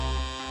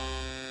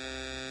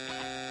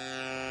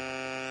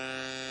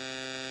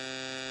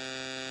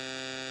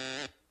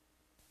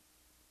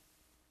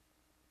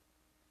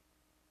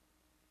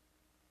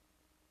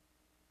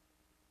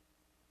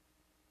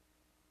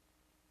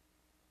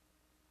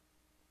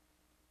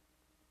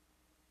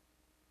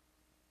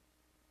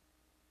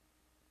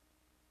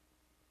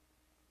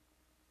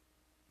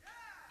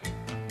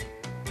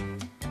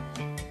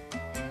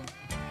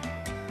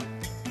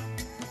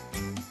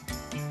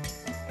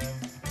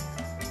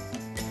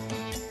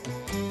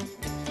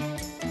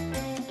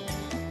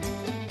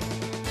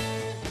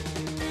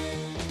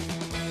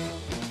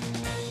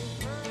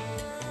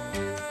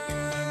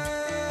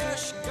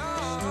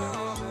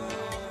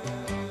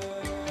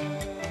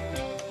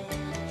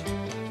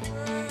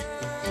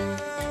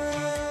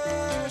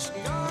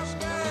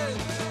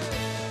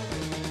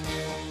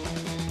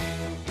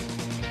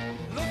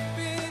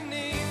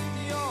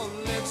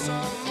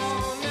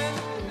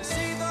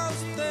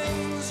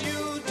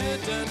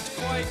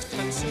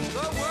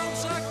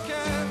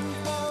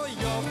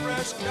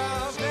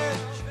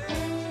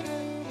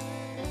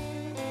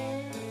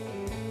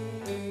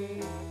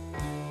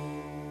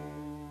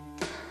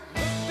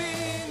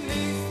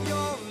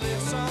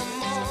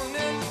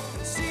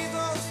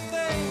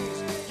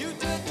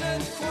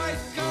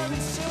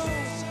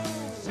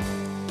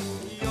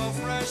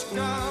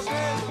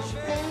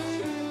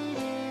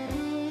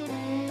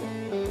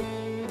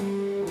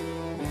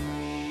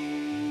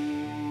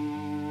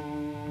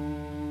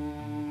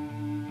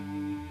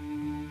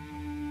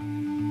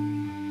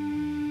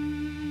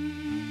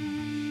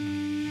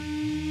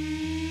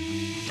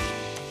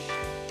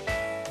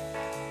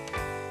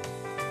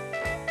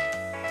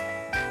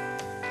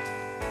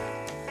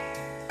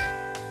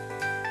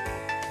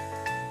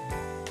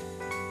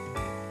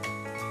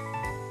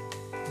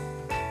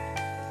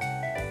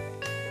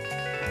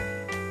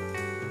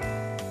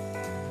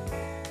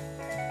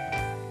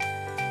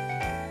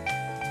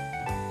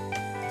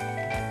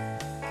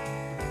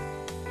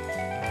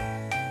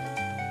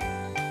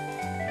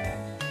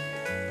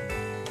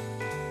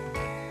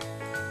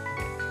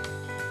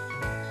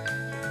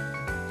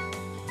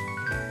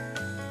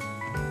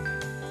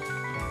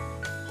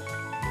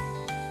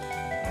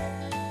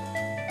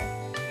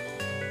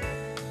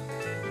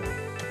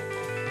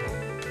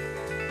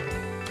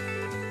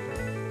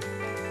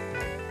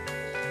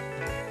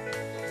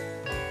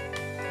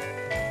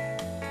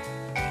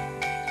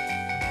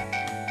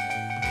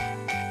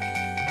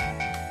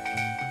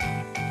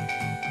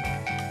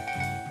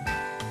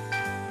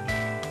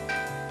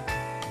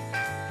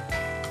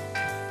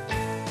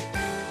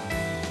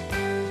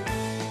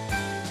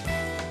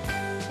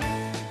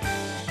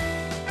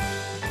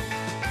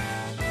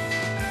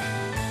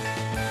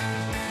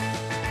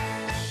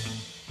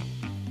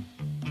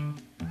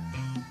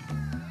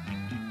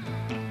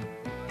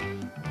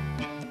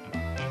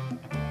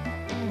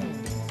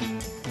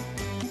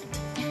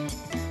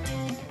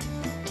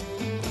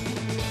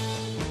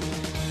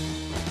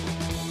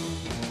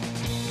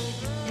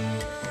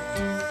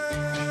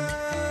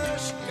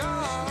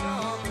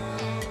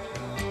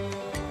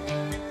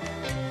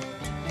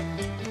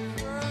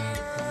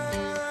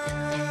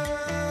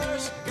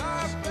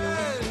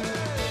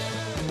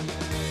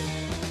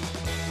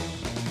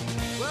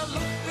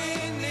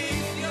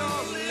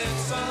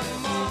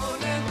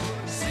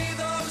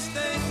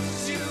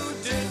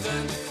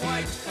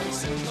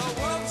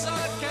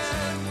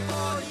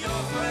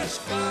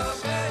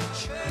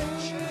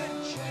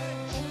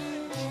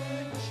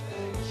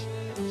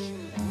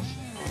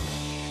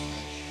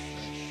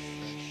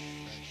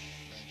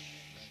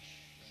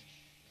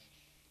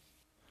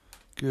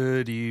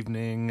Good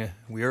evening.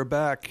 We are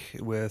back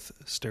with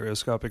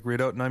Stereoscopic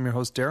Readout, and I'm your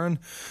host, Darren,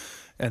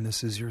 and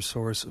this is your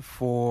source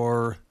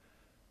for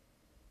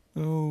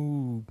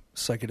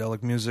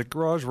psychedelic music,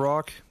 garage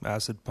rock,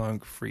 acid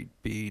punk, freak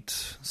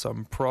beat,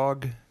 some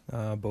prog,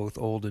 both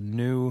old and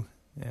new,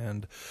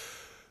 and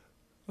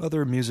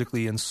other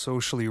musically and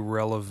socially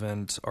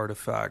relevant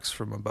artifacts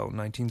from about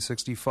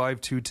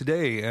 1965 to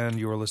today. And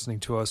you are listening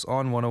to us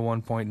on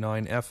 101.9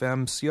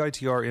 FM,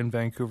 CITR in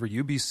Vancouver,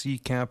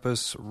 UBC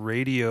Campus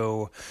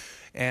Radio.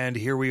 And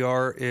here we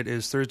are. It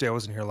is Thursday. I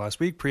wasn't here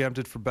last week,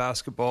 preempted for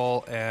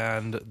basketball.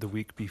 And the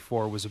week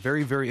before was a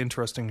very, very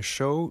interesting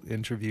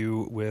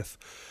interview with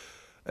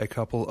a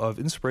couple of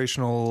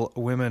inspirational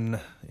women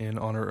in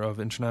honor of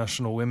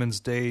International Women's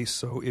Day.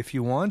 So if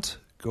you want,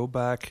 go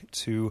back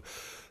to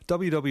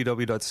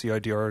www.cidr.ca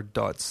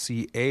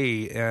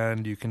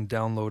and you can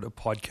download a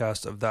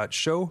podcast of that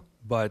show.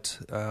 But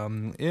I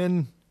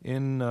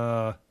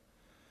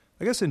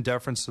guess in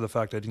deference to the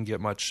fact I didn't get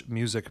much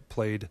music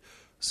played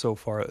so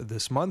far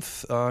this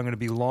month, I'm going to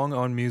be long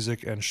on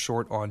music and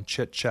short on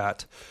chit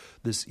chat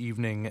this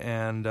evening.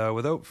 And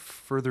without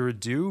further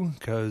ado,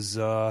 because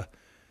tomorrow's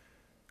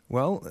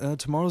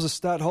a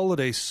stat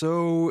holiday,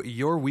 so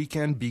your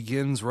weekend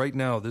begins right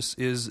now. This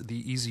is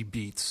the Easy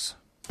Beats.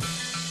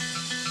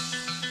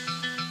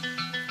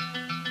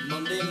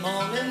 Monday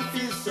morning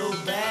feels so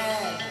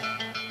bad.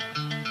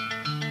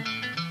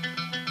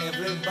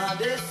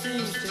 Everybody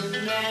seems to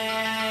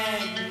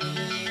nag me.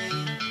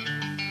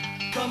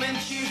 Coming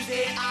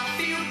Tuesday I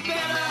feel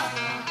better.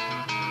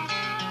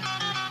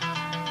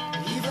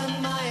 Even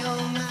my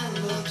old man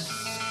looks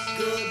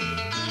good.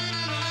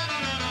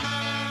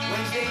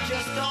 Wednesday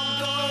just don't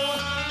go.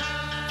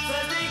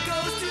 Thursday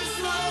goes too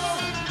slow.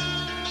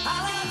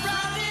 I'll have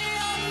Friday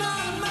on my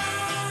mind.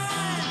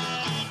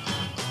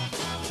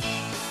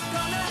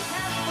 Gonna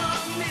have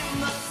fun in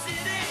my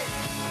city.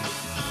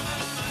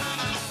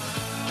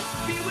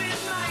 Be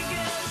with my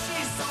girl,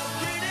 she's so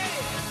pretty.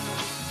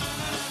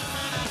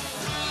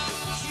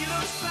 She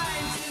looks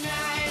fine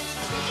tonight.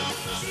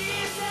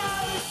 She's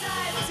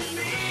outside to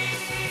me.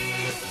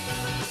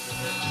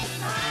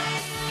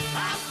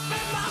 I'll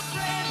spend my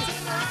friend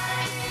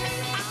tonight.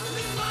 I'll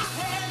lose my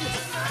head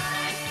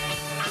tonight.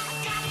 I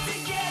got to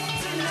get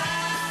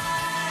tonight.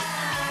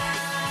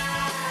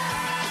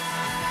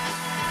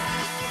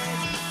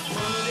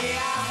 Monday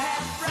I'll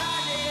have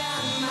Friday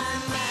on my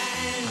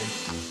mind.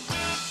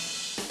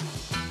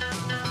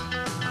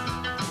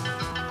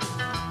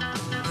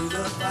 Do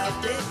the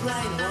 5-day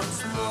grind once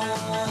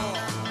more.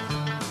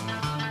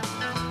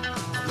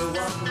 There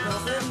was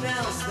nothing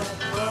else that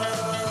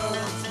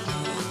loves me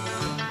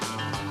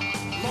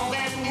more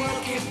than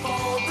working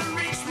for the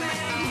rich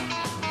man.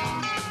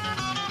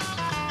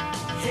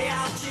 Hey,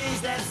 I'll change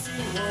that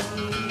scene one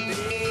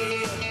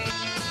day.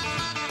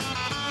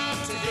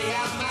 Today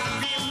I might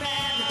be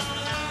mad.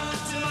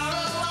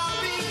 Tomorrow I'll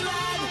be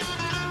glad.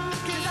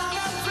 'Cause I'll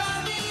have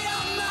Friday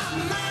on my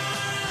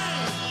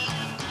mind.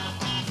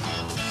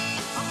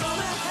 I'm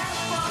gonna have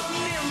fun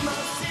in my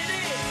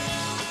city.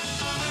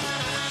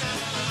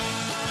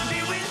 Be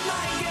with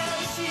my girl,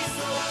 she's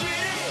so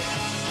pretty.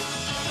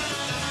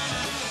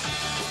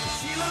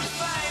 She looks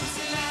fine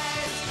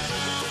tonight.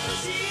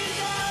 She's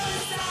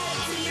outside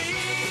to me.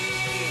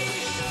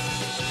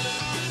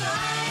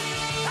 Tonight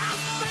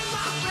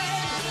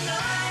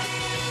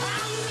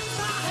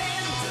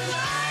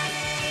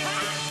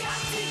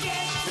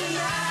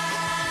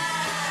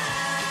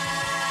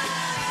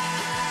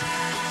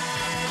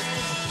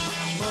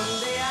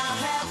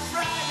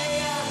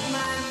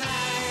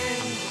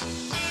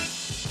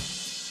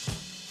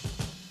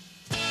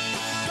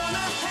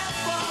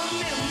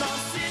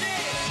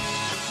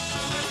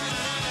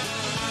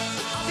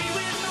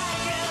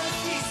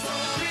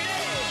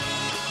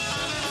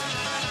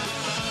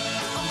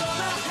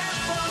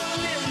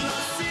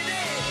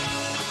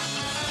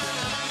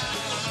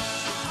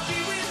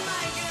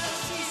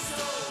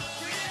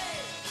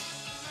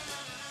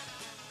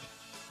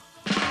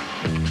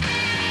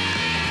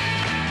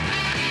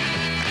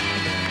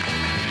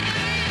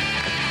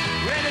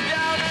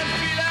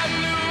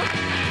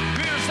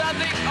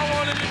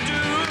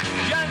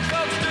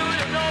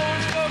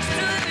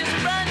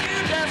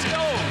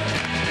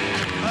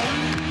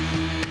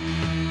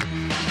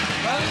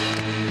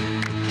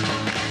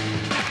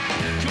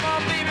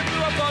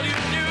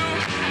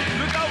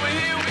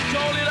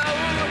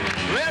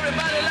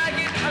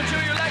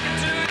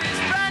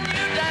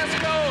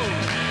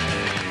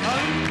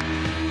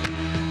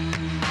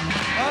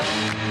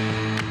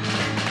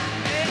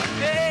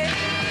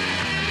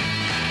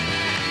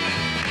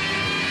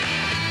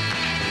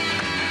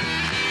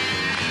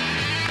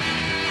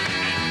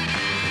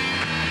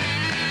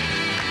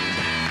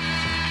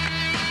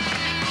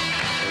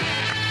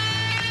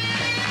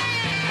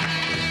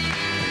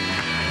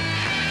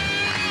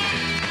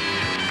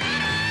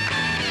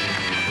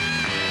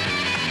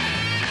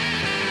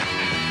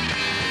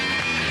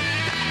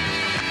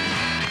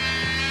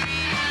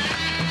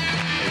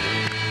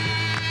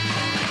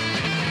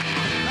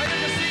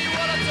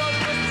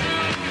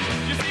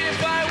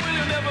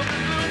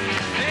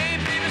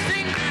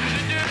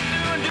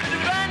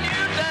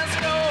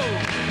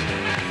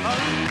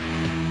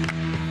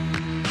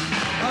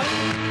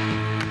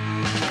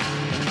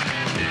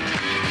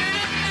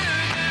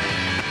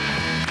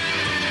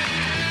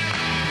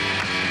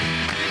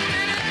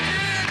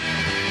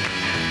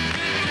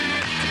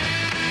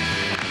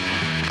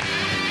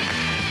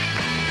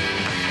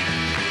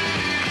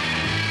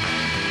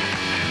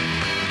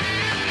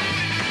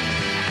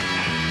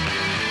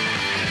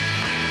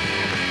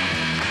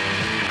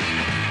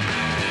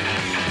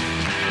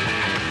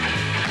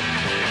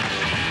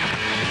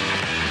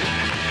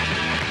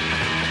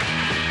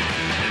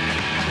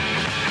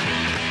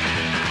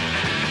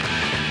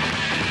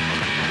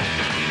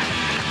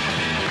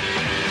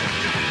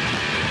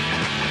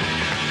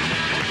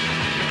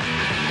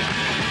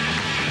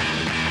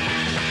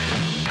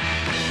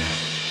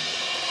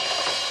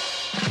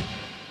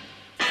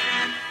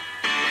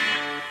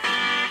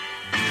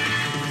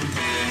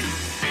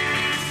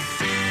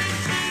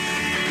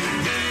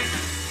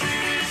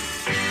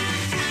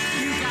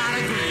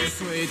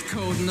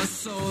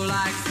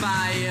like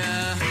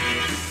fire.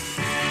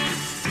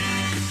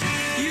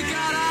 You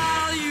got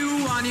all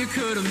you want, you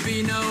couldn't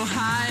be no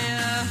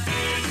higher.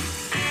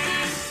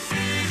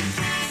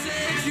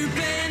 Said you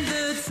paint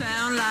the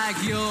town like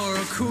you're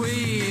a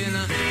queen,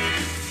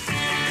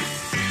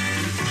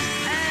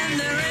 and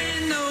there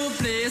ain't no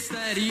place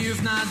that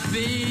you've not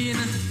been.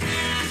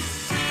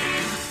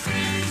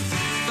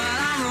 But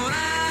I'm rode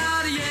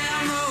out, yeah,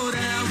 I'm rode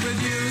out with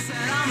you.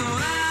 Said I'm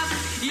rode out,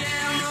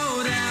 yeah, I'm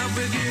rode out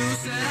with you.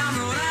 Said I'm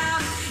rode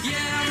out,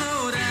 yeah, I'm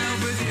rode out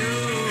with you.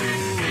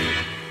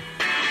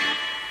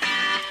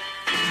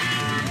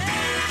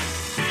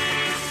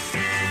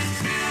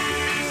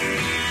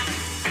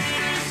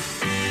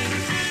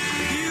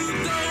 You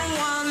don't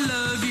want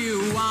love, you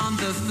want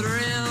the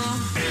thrill.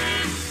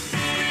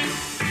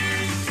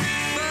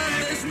 But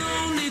there's no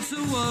need to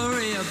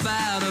worry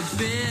about a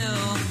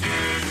bill.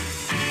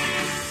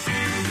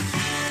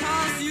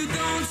 'Cause you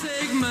don't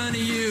take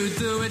money, you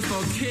do it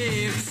for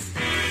kicks.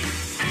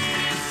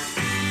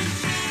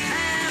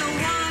 And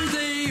one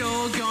day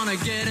you're gonna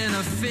get in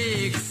a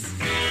fix.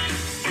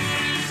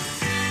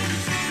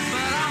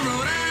 But I'm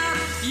rode out,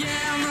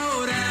 yeah, I'm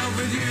rode out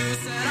with you.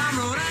 Said I'm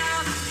rode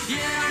out,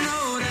 yeah, I'm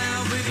rode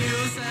out with you.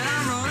 Said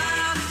I'm rode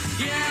out,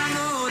 yeah, I'm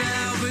rode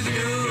out with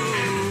you.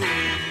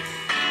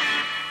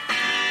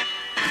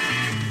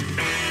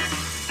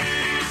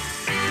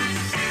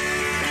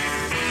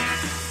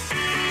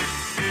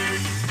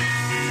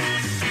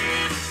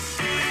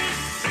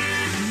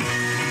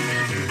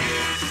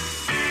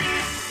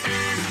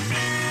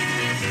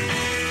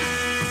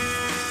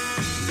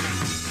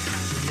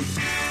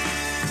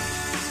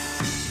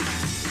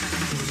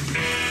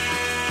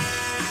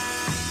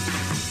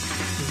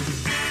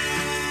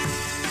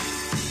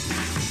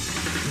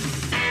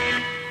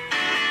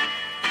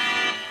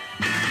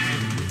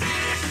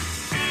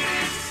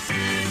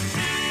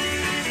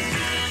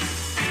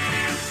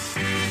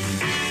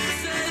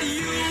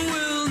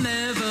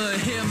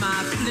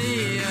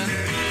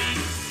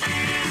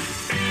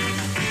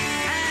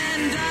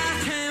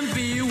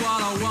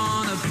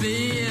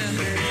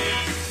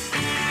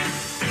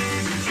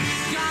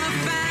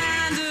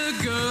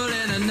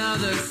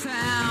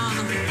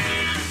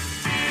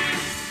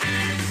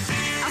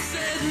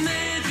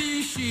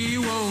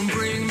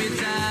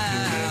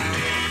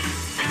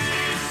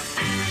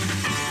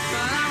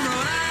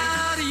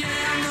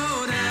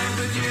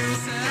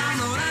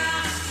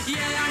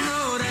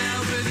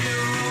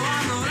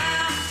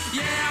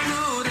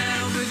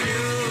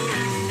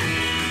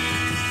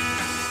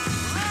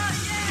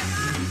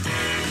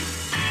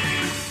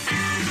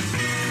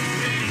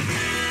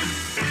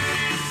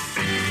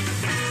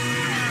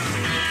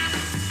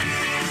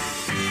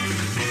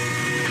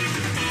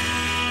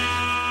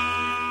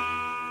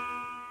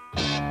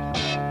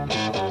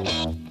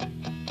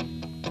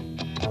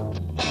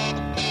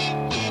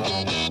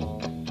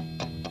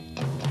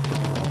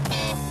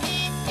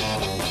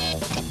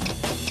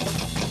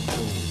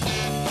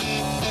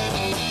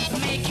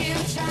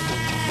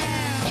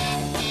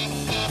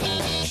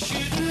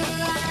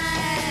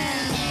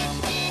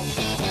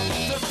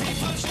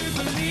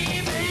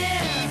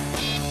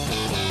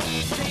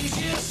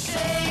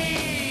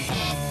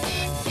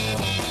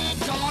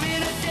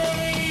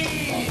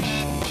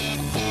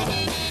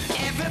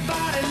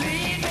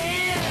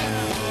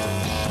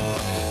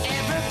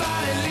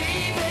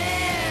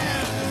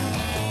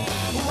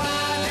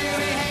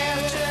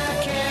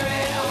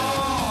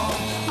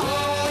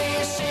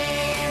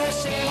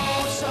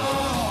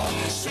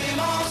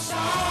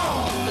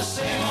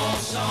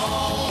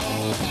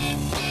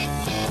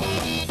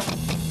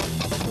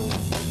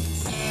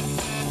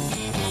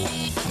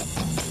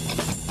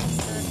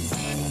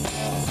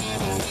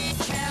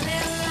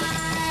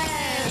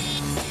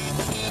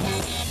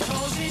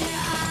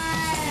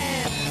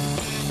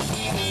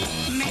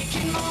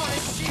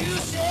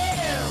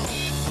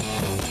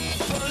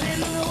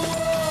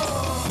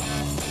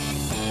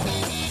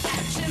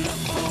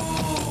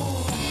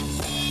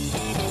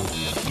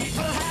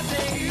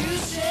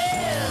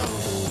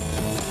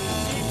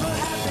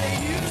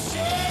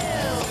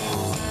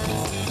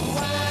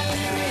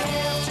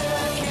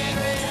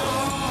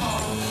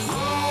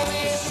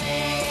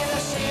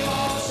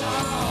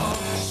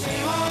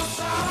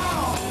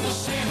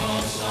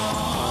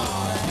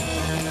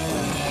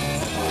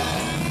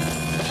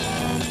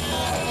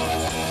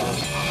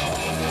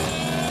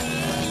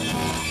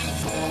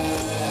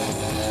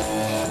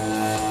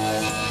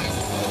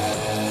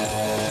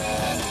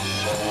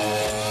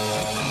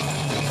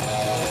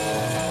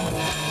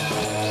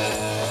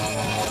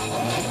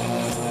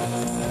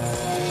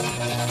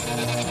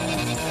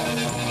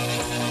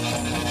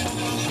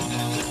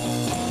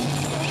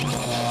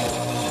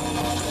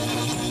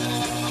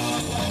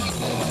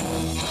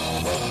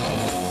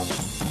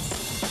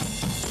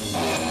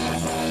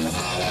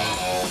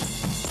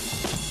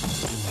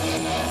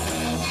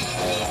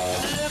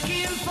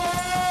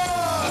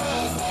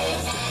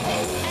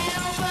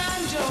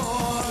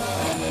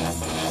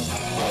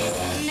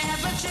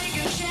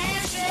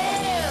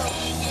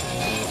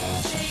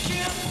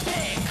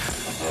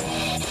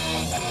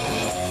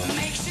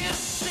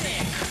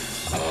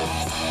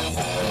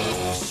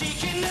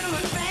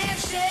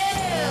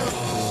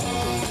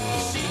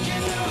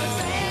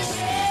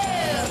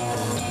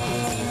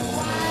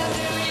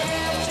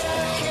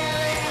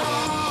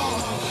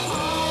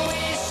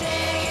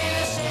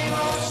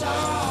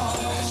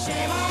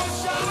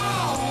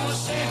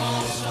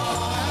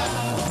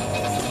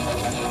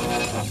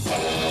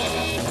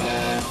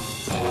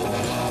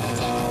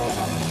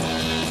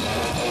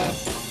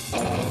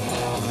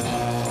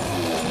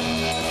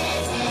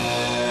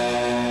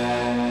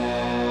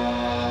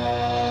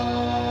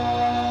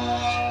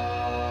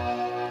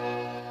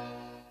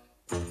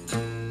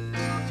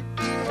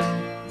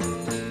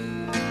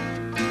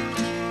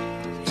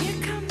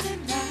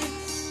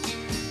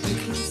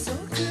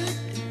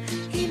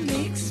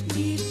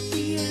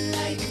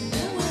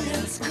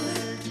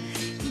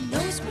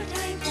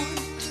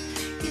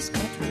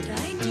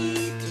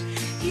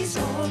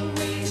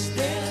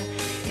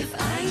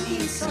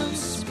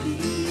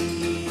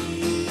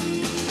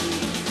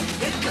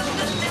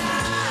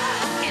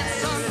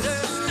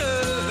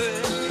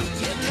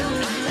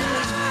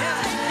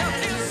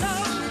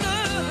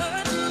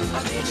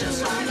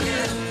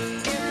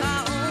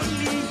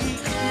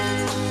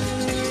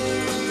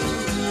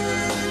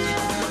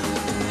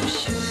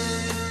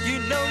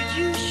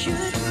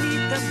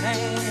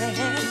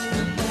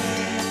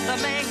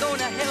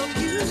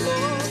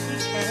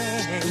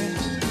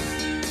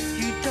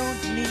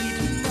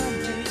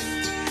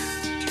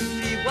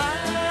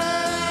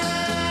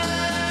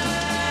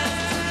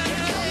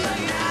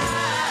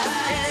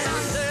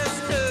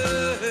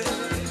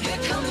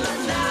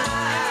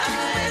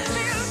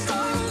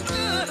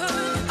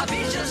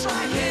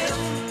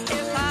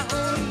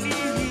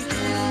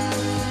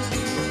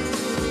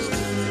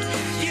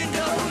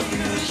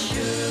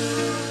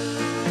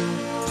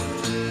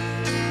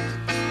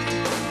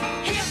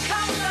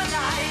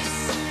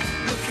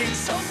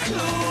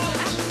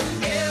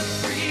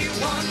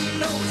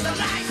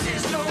 life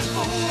is no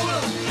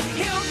fool.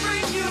 He'll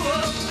bring you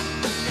up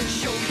and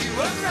show you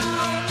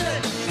around.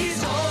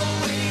 He's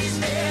always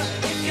there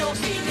if your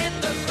feet hit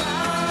the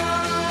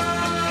ground.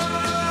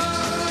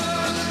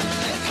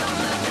 There come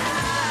the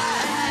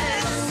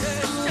nights,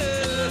 there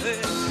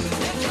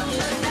come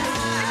the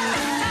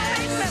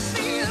nights that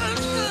feel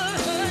good.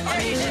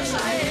 Ain't just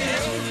like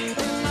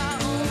my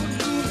only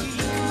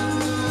good.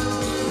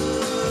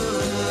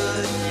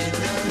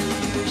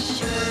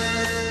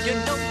 You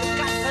know you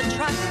got to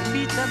try to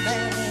be the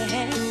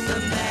man.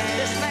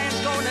 This man's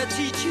gonna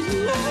teach you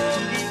all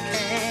he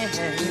can.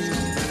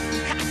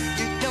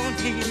 You don't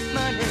need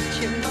money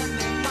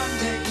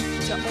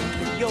to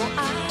open your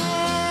eyes.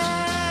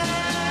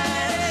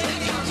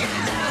 Your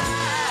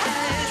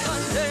eyes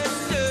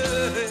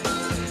understood.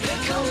 Here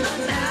come the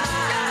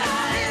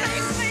night. It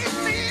makes me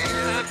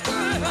feel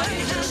good.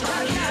 It's just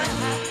like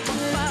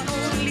my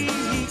only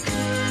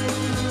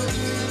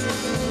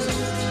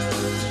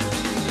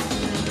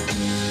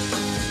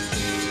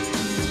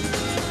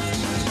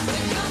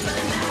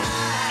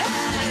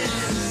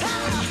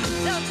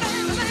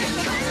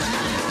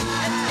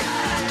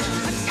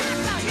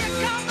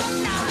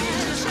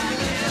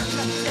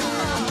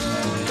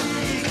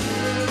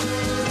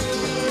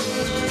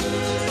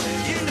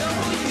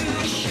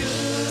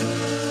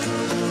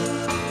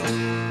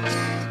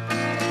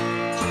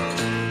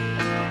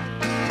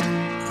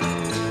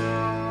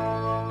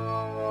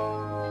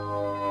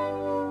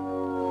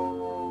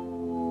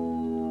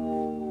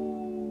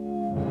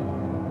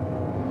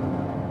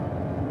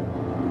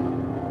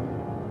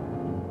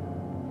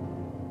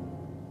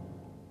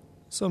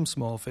Some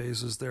small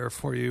phases there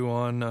for you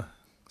on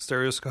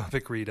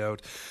Stereoscopic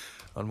Readout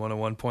on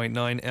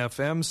 101.9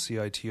 FM,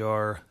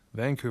 CITR,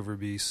 Vancouver,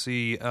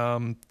 BC.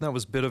 That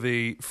was a bit of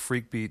a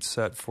freak beat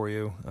set for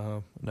you.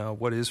 Now,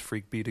 what is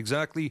freak beat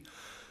exactly?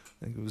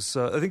 I think it was,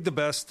 I think the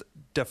best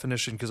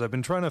definition, because I've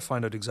been trying to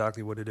find out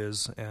exactly what it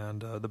is,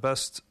 and the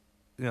best,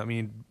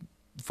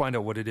 find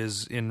out what it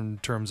is in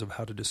terms of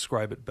how to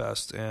describe it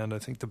best. And I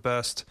think the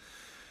best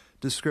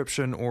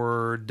description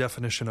or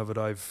definition of it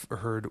I've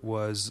heard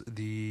was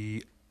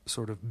the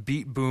sort of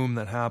beat boom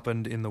that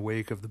happened in the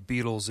wake of the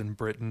Beatles in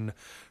Britain,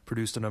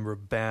 produced a number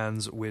of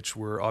bands which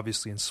were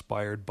obviously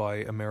inspired by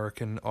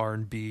American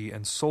R&B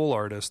and soul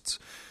artists,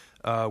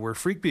 where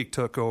freakbeat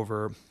took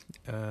over,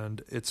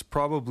 and it's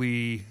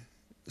probably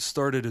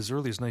started as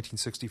early as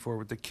 1964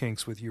 with the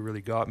Kinks with You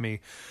Really Got Me.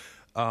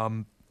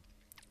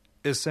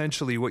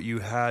 Essentially what you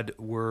had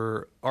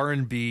were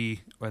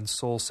R&B and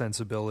soul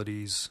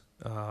sensibilities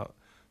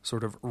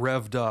sort of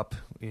revved up,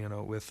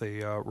 with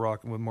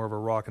with more of a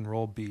rock and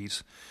roll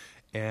beat.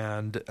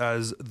 And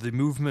as the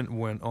movement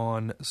went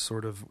on,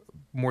 sort of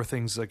more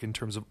things like in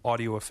terms of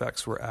audio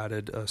effects were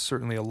added,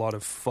 certainly a lot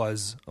of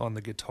fuzz on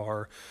the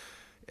guitar.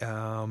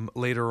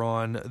 Later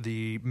on,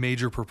 the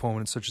major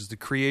proponents such as The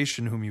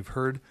Creation, whom you've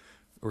heard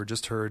or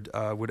just heard,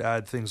 would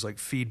add things like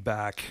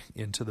feedback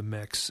into the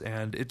mix.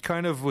 And it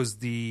kind of was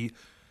the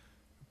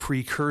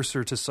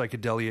precursor to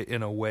psychedelia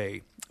in a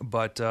way.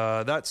 But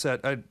that said,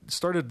 I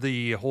started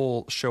the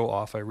whole show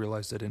off. I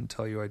realized I didn't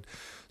tell you. I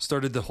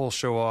started the whole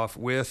show off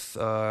with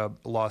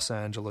Los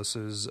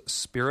Angeles'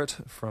 Spirit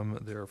from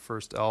their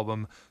first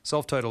album,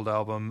 self-titled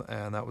album,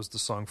 and that was the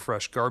song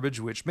Fresh Garbage,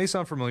 which may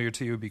sound familiar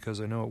to you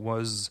because I know it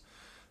was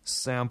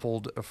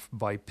sampled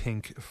by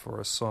Pink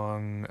for a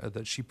song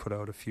that she put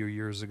out a few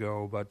years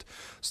ago. But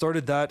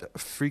started that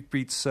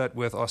freakbeat set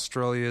with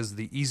Australia's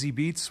The Easy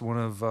Beats, one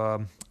of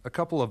a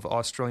couple of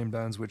Australian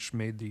bands which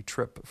made the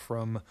trip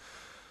from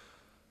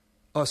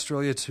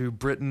Australia to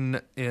Britain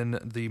in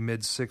the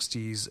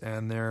mid-'60s,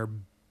 and their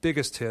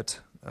biggest hit,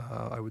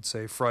 I would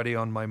say, Friday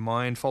on My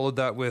Mind. Followed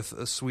that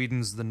with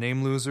Sweden's The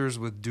Name Losers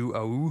with Du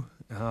Au,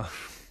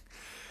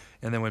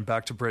 and then went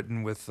back to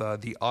Britain with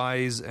The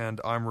Eyes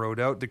and I'm Rode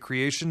Out. The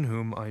Creation,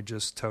 whom I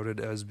just touted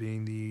as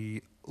being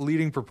the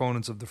leading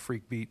proponents of the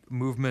freakbeat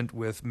movement,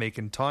 with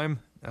Makin'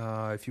 Time.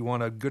 If you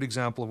want a good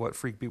example of what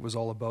freakbeat was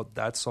all about,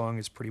 that song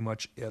is pretty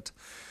much it.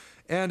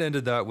 And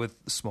ended that with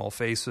Small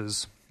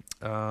Faces.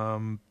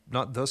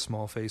 Not The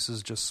Small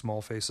Faces, just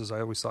Small Faces. I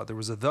always thought there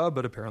was a the,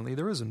 but apparently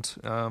there isn't.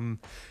 And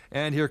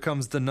here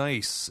comes The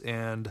Nice.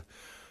 And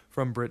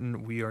from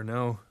Britain, we are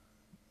now,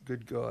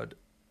 good God,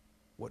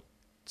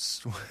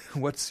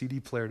 what CD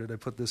player did I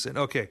put this in?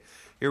 Okay,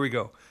 here we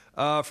go.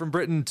 From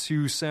Britain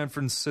to San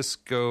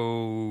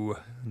Francisco,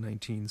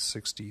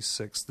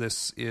 1966.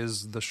 This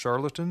is The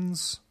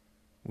Charlatans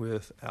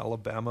with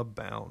Alabama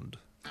Bound.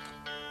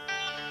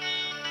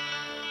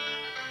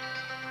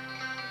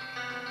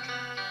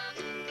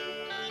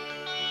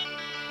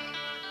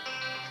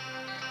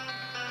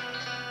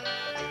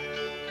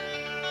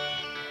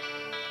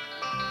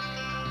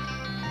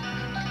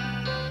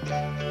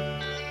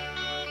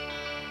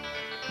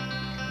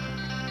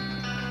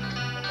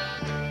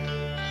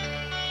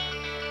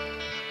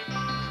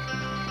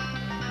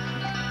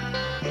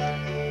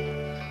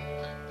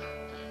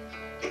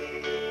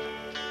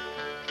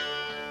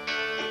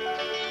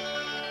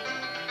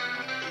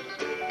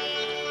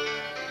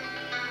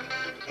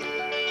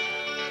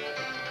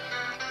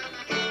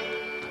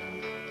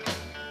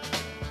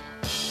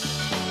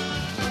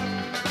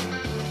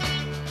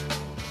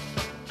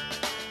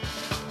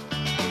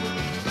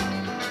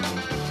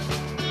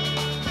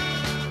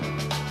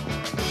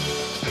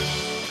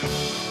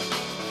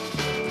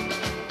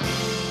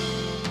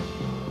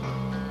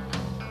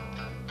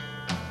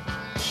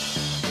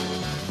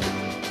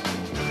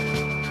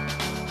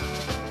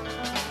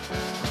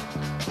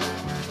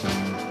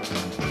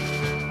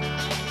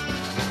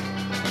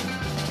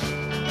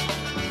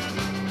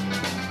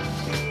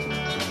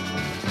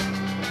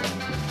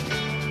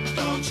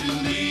 Don't you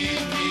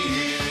leave me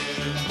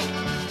here.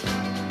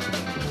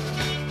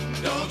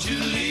 Don't you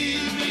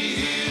leave me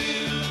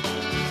here.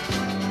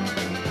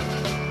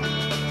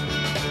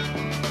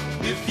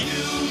 If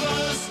you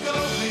must go,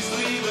 please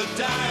leave a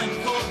dime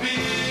for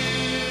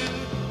beer.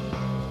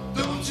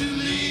 Don't you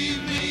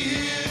leave me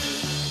here.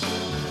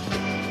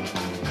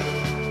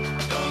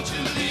 Don't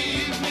you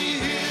leave me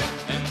here.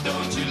 And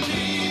don't you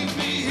leave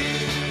me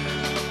here.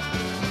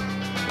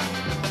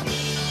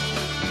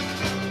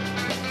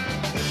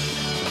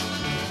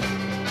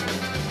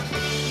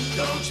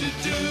 Don't you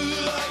do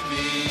like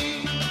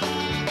me.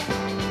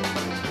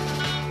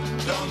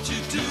 Don't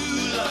you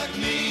do like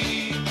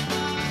me.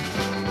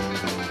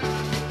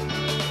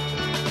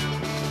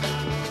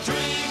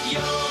 Drink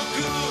your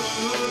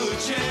good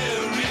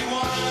cherry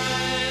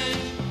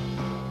wine.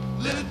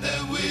 Let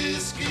that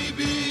whiskey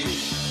be.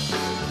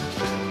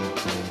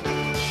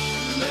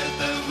 Let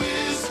that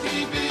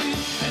whiskey be.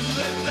 And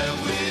let that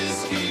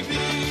whiskey be.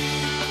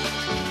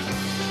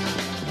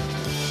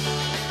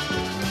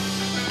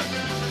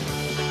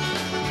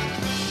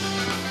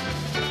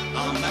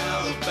 I'm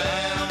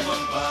Alabama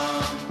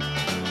bound.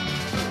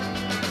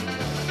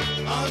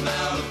 I'm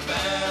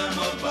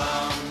Alabama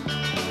bound.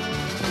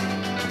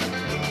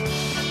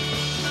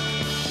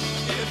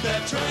 If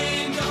that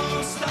train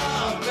don't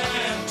stop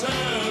and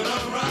turn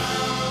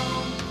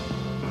around,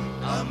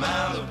 I'm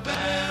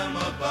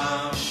Alabama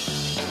bound.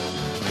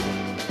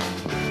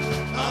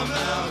 I'm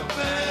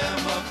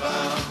Alabama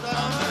bound.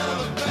 I'm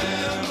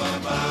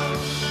Alabama bound.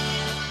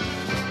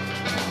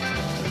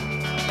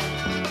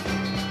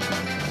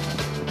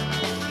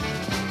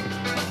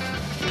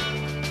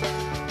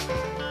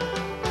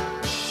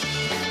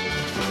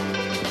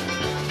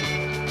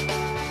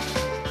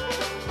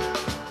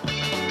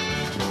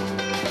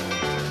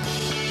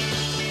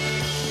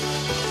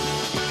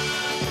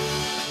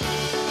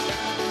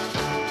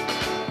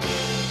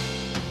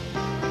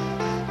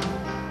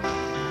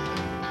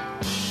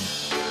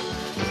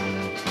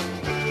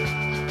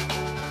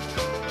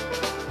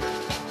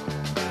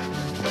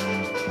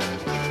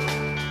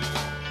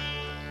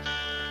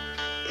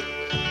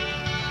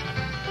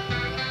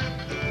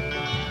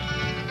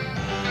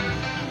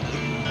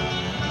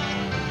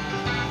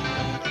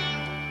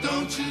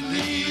 Don't you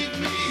leave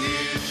me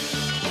here.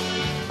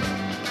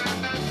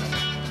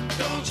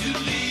 Don't you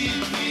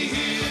leave me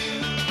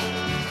here.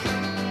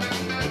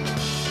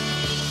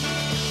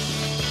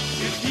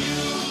 If you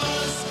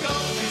must go,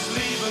 please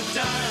leave a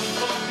dime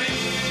for me.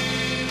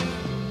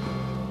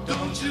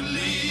 Don't you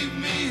leave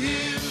me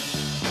here.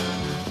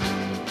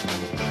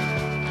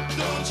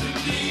 Don't you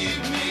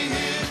leave me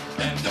here.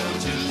 And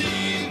don't you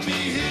leave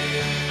me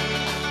here.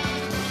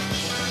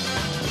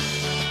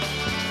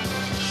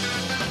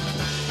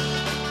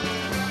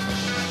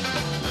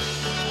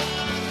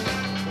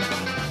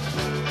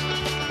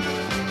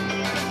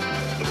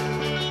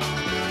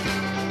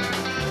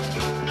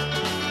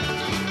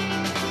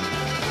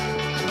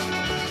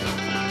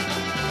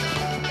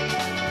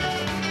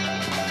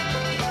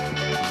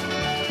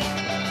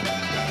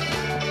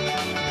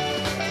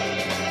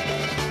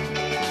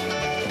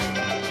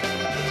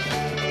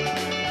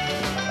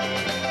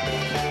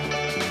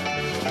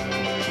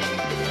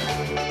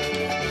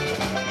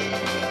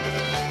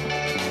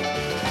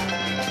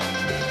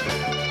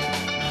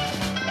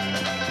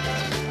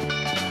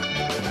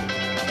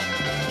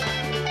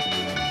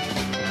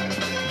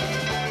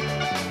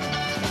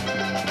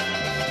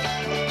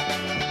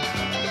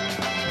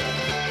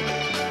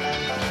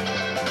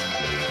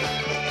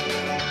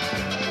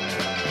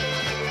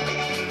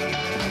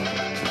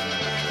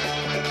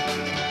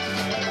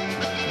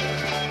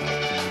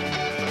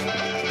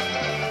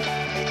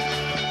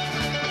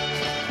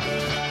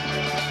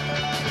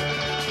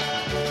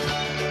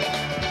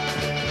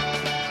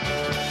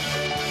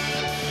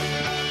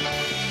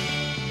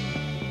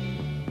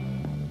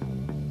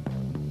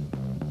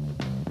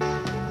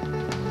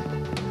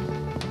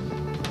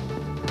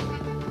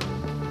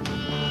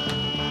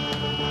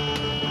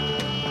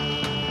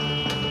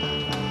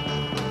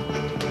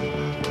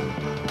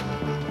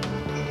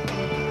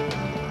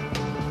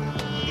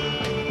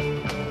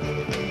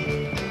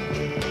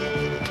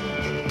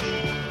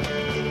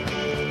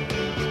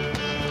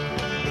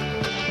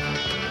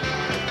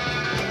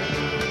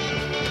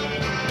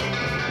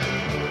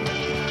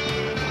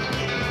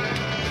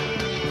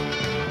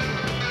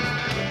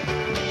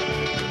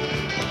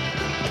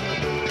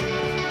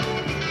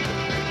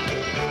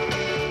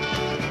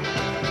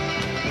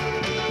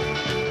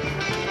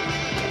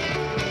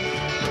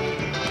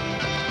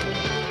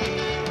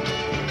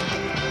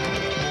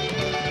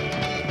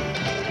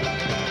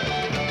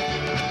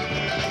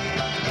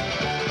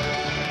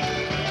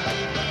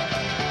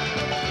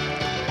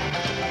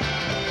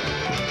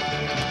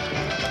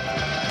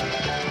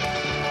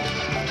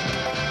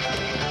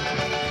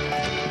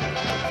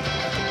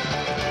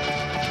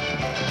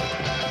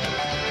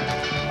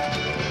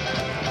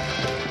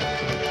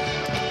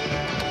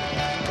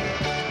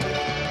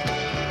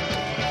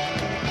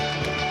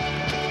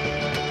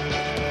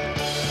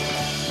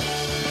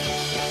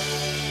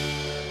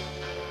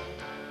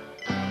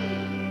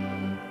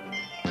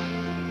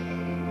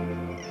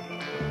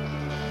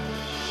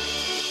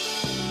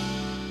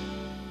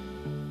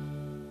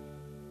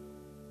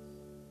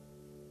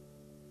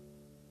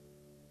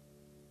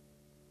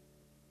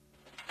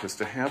 Because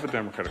to have a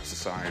democratic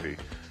society,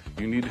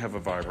 you need to have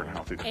a vibrant,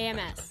 healthy...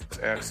 AMS. It's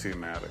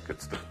axiomatic.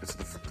 It's the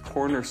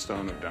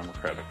cornerstone of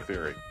democratic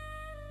theory.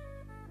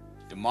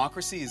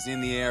 Democracy is in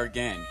the air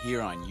again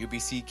here on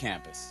UBC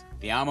campus.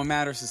 The Alma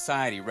Mater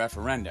Society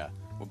referenda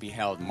will be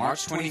held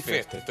March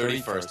 25th to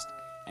 31st,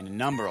 and a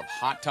number of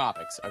hot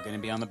topics are going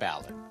to be on the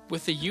ballot.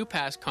 With the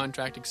UPass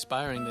contract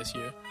expiring this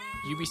year,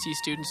 UBC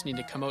students need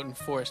to come out in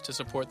force to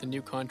support the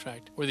new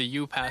contract, or the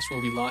UPass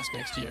will be lost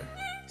next year.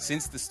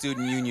 Since the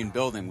Student Union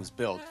building was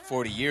built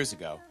 40 years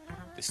ago,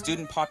 the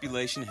student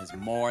population has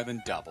more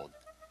than doubled.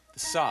 The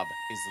Sub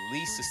is the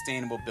least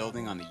sustainable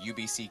building on the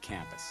UBC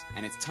campus,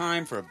 and it's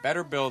time for a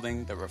better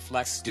building that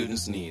reflects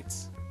students'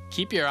 needs.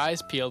 Keep your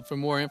eyes peeled for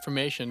more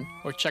information,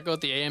 or check out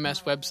the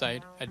AMS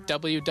website at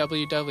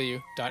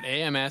www.ams.ubc.ca.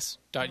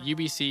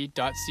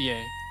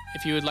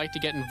 If you would like to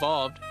get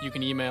involved, you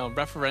can email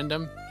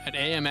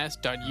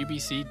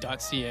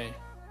referendum@ams.ubc.ca.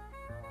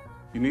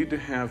 You need to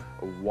have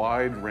a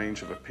wide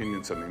range of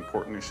opinions on the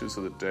important issues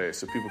of the day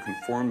so people can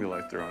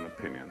formulate their own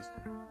opinions.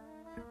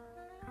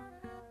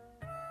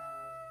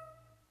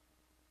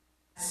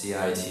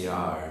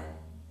 CITR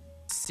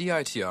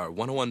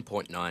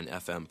 101.9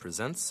 FM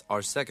presents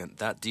our second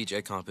That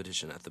DJ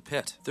competition at the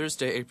Pit,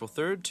 Thursday, April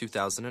 3rd,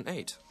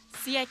 2008.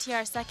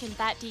 CITR's second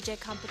That DJ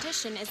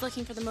competition is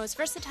looking for the most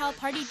versatile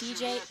party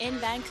DJ in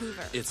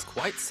Vancouver. It's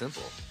quite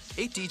simple.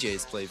 8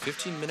 DJs play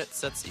 15-minute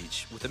sets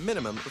each with a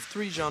minimum of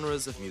 3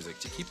 genres of music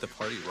to keep the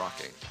party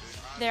rocking.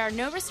 There are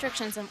no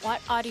restrictions on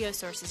what audio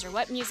sources or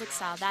what music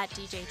style that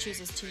DJ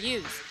chooses to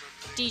use.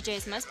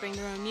 DJs must bring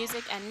their own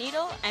music and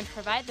needle and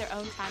provide their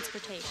own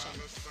transportation.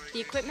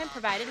 The equipment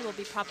provided will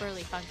be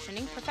properly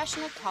functioning,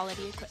 professional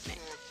quality equipment.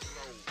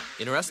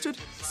 Interested?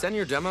 Send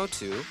your demo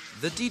to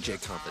The DJ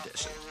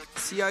Competition,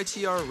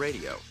 CITR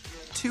Radio,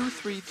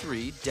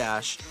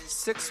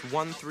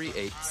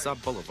 233-6138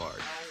 Sub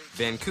Boulevard,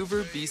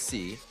 Vancouver,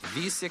 BC,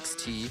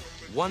 V6T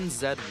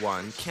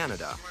 1Z1,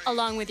 Canada.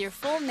 Along with your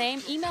full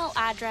name, email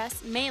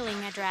address,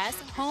 mailing address,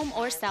 home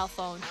or cell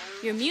phone,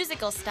 your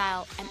musical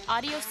style, and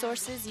audio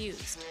sources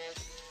used.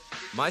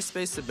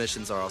 MySpace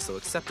submissions are also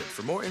accepted.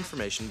 For more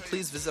information,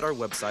 please visit our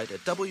website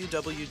at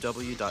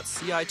www.citr.ca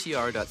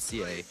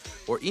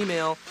or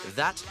email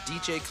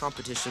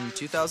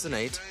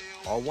thatdjcompetition2008,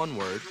 all one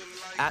word,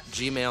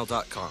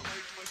 @gmail.com.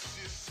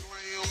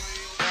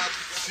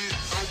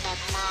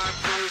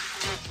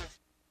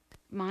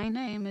 My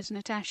name is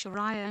Natasha.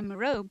 I am a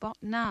robot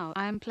now.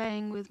 I am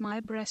playing with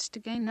my breast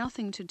again.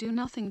 Nothing to do.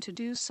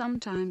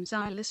 Sometimes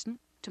I listen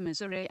to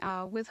Misery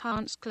Hour with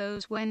Hans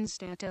Close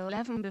Wednesday at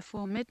 11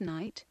 before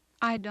midnight.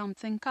 I don't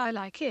think I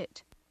like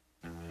it.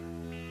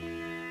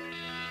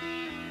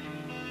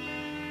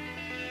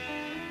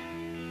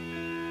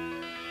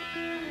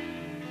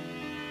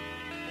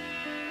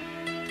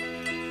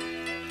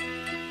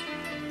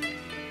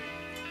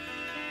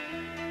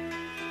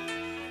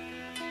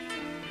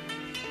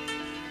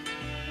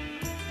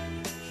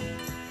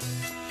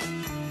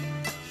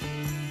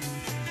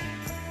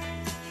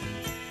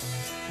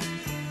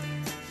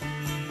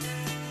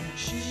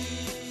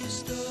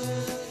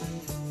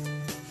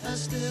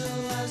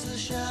 Still as the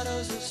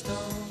shadows of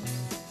stone,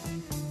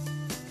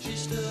 she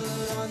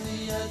stood on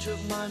the edge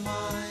of my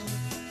mind.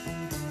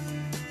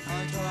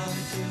 I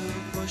tried to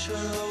push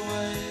her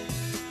away.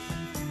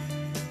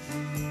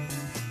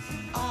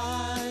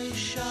 I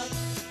shut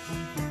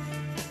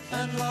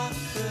and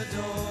locked the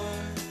door.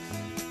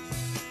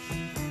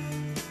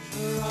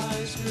 Her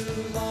eyes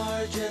grew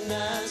large and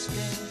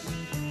asking,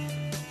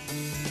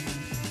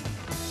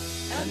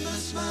 and the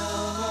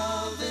smell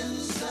of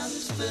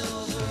incense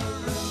filled her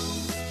room.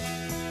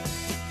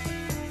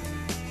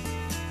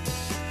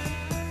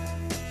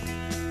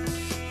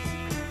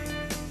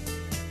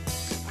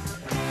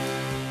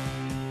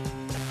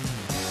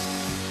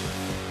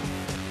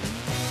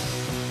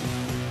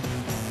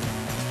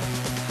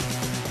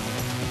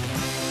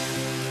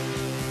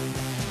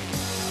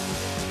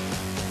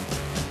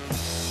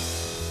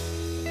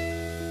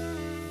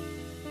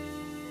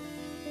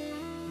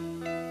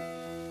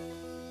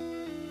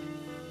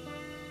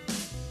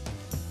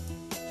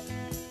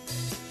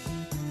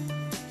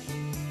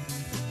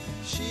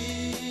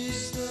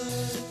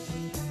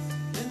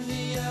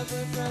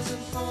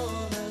 Ever-present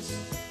fullness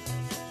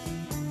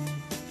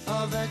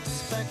of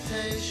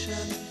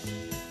expectation.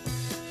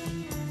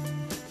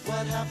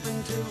 What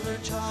happened to her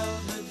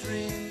childhood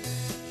dreams?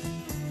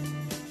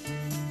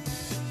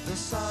 The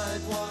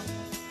sidewalk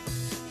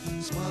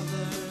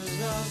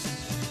smothers us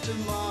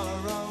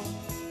tomorrow,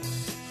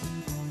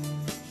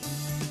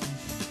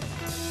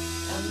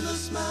 and the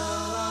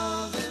smell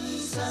of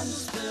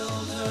incense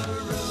filled her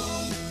room.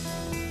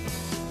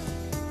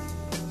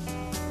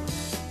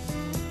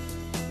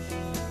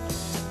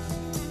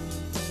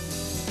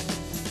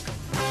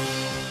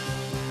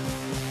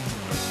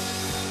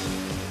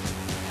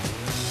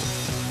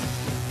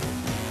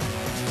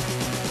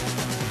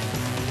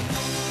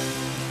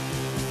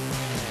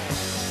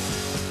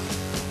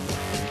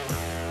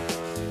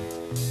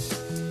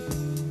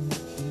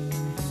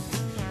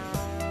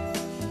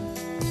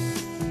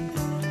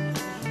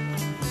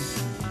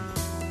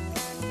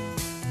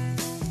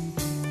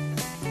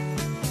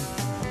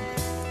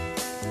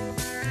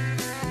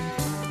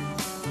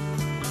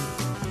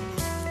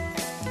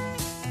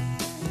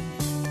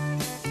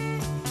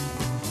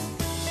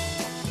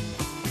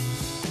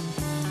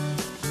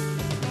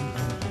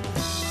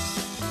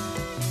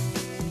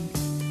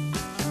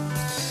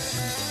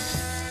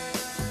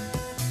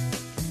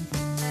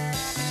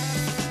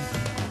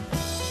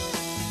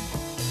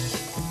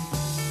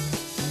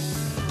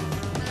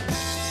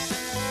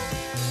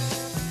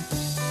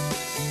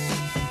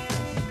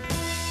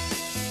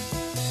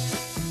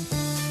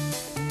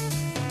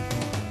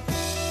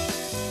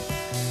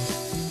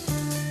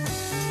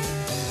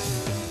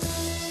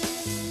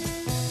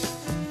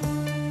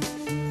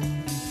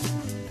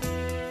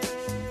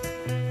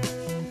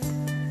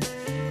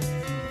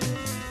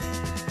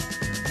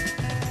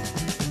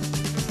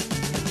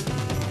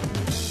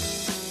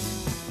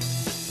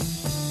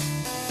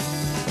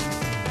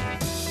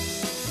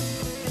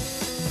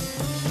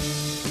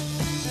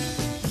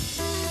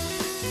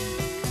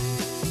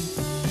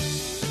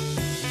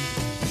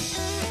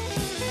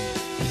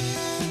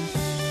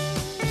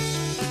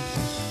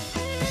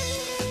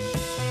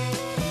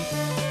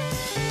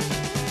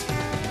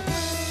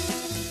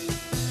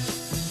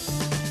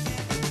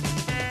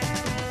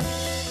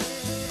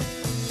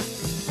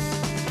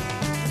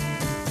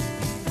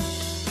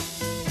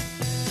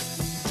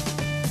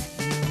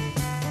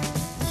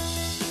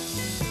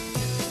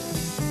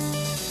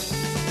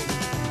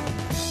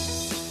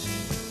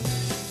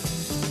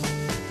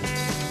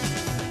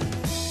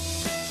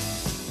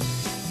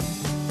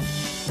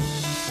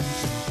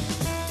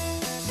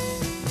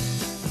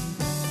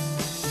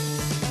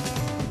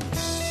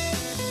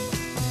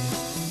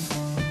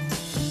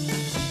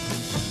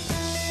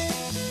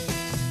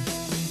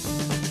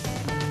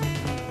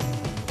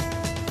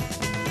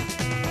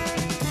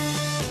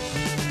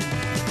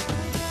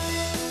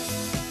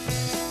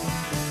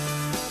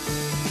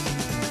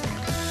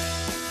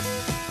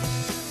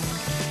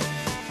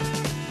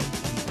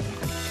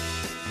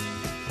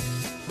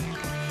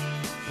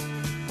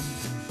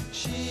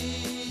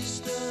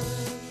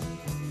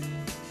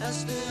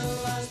 as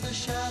still as the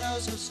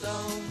shadows of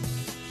stone.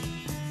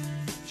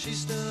 She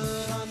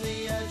stood on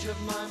the edge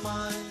of my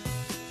mind.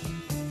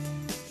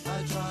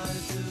 I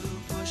tried to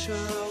push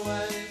her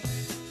away.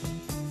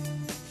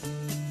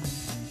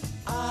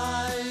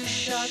 I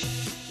shut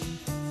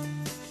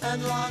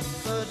and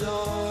locked the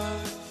door.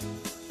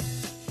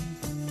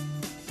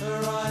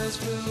 Her eyes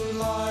grew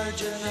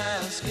large and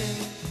asking,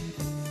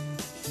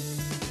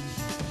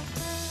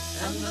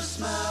 and the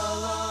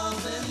smell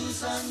of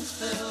incense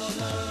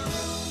filled her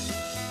room.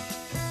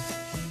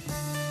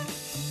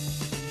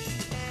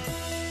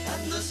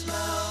 And the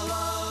smell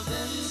of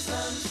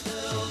incense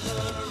filled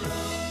her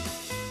room.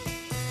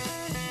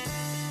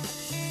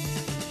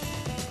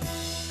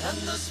 And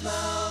the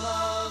smell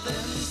of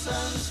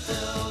incense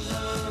filled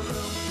her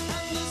room.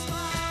 And the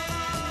smell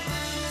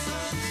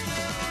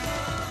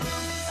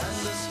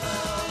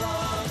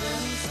of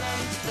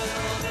incense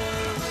filled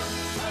her room.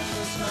 And the smell of incense filled her room. And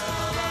the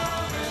smell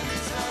of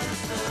incense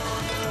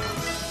filled her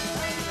room.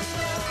 And the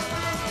smell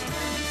of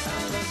incense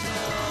and the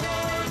smell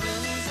of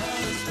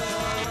incense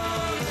filled her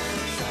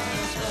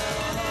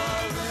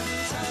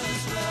room. And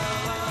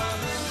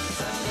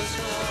the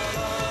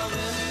smell of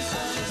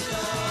incense filled her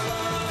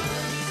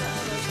room.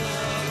 And the smell of incense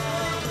filled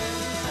her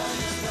room. And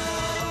the smell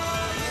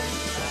of incense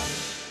filled her room.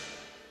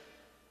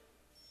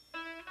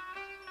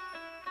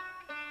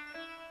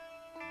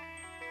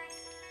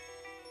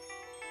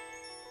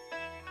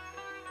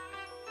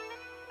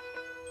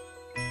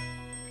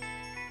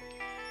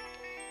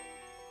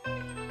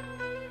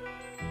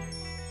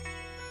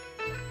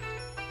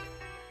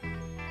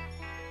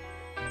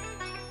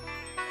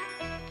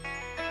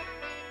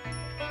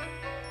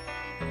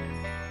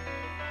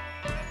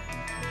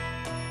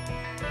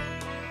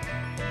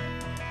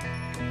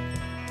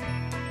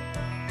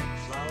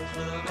 Flowers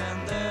bloom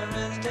and there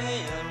is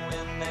day and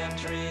wind and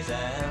trees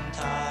and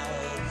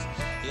tides.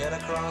 Yet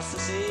across the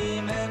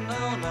sea men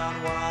know not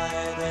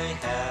why they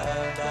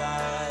have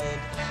died.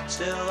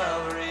 Still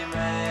love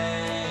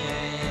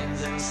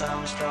remains in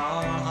some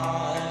strong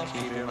heart.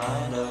 Keep your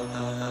mind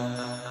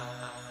open.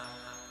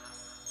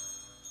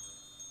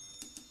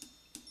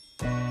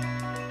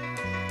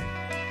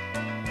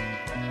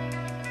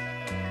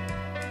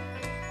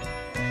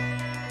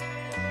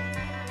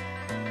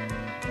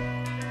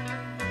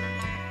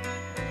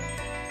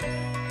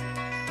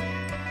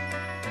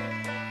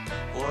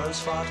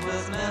 Wars fought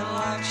with men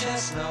like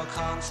chess, no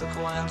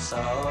consequence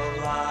of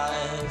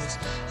lives.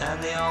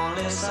 And the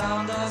only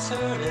sound that's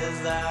heard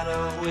is that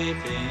of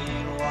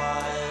weeping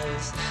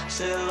wives.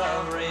 Still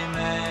love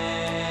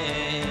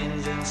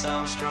remains in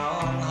some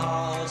strong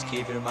hearts.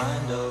 Keep your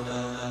mind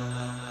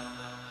open.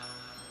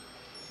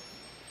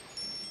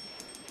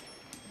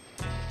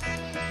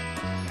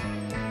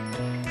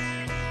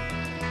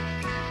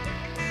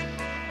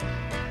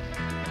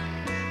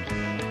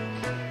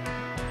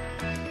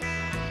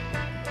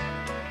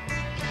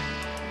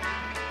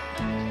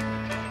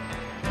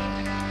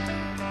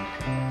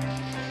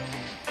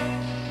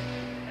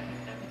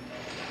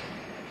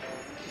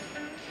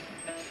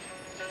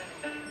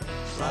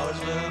 Flowers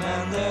bloom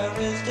and there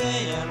is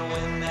day and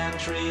wind and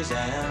trees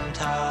and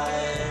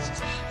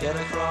tides. Yet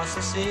across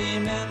the sea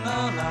men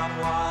know not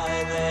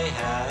why they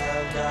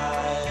have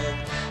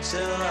died.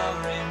 Still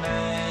love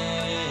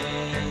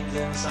remains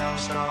in some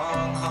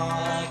strong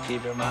heart.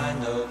 Keep your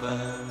mind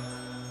open.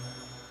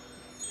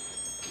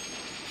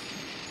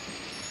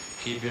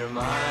 Keep your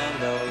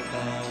mind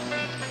open.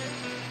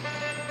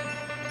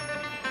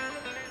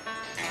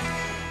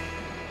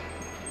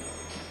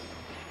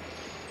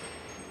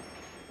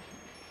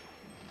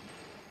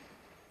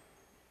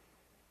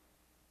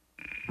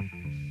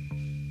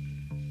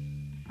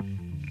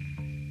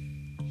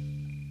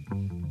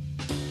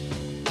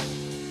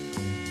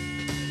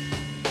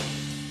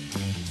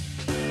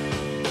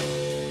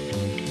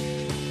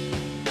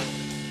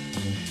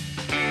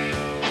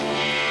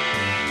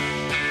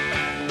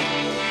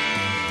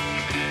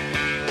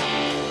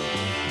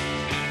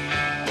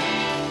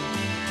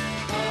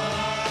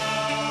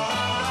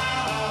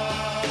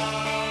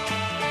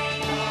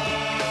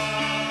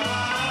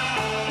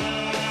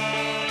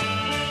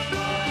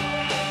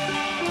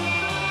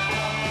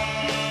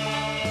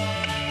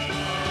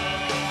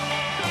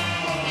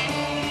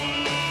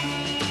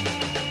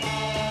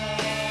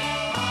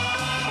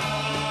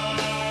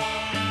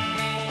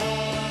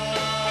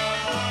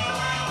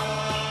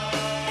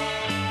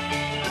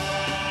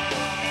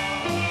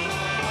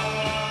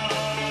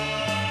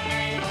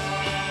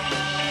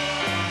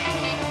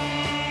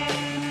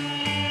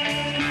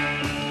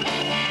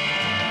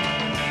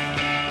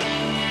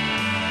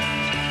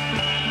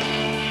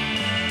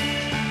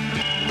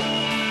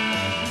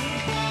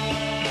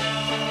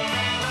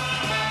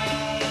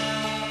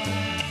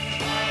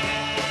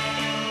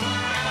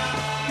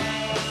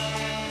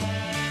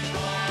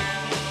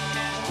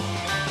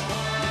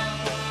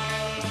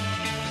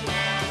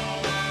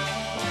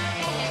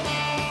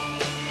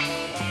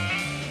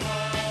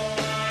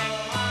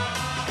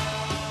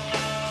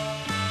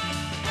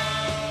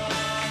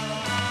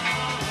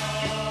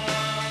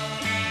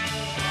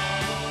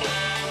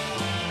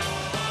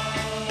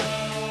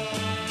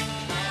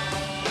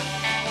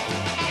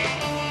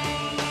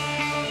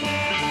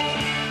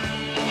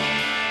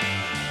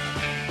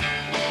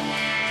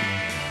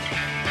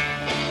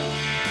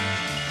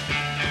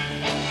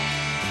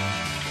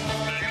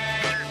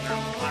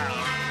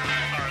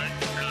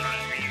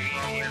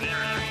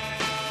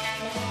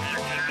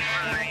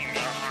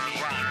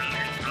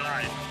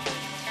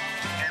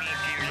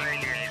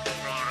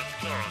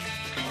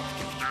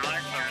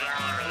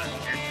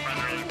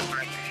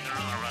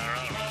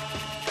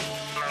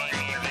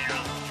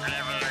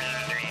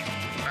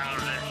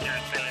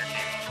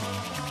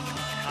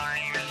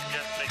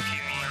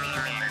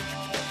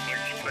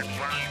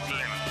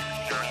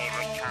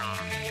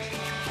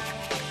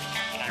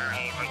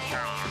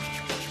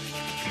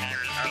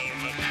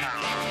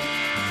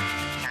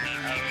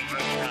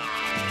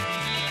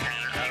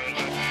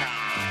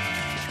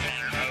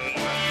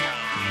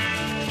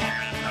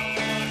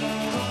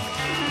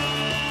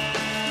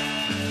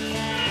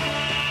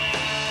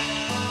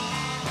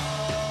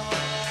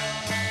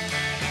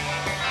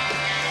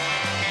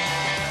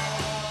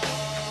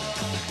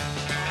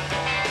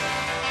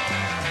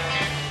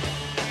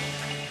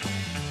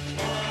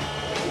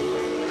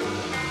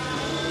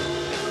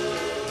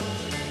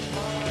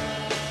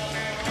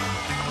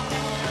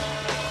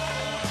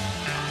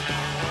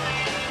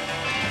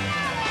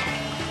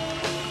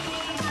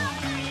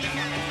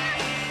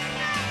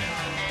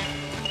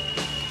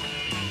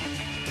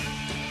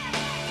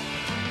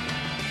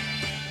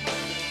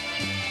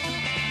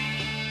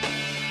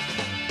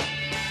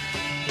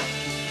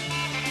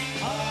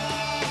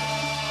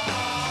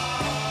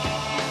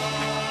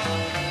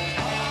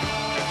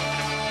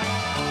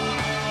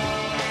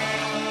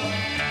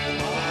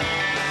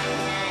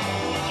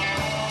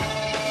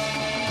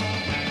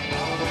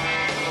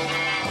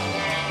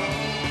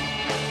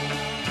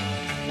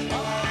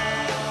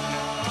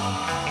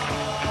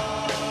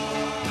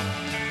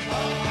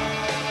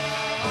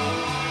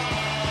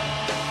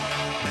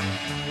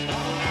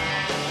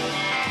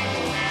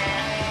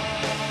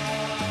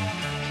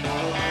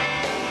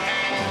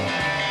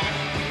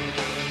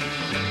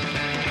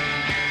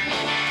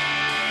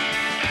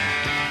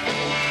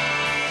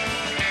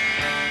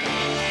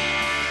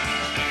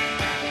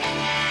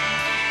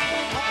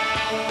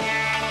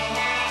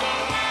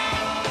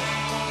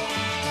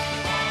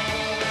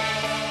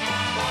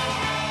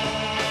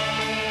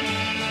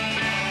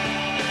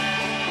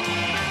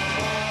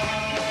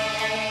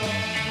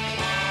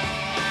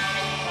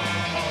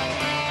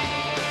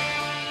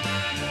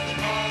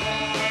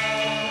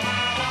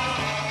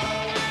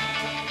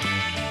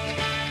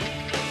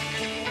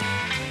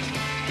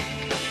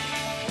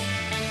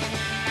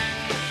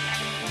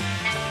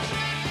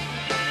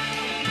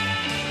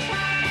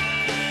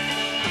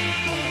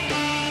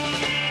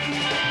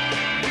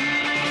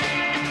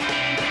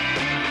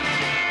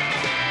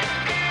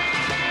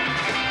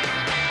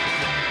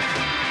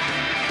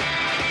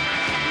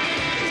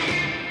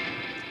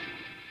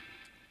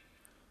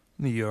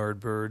 The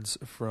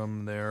Yardbirds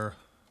from their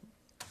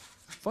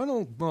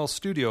final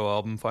studio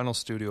album,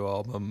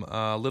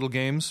 Little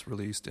Games,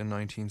 released in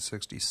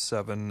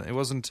 1967. It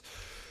wasn't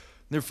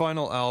their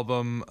final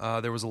album.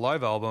 There was a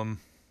live album,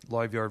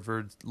 Live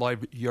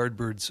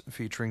Yardbirds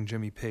featuring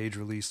Jimmy Page,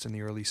 released in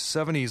the early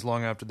 70s,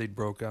 long after they'd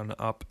broken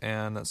up,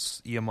 and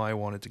EMI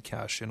wanted to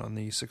cash in on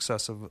the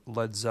success of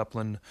Led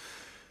Zeppelin,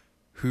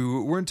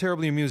 who weren't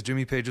terribly amused.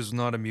 Jimmy Page was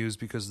not amused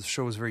because the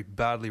show was very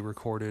badly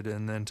recorded,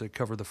 and then to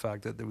cover the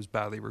fact that it was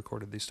badly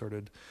recorded,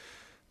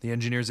 the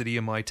engineers at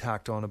EMI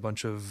tacked on a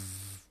bunch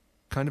of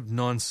kind of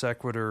non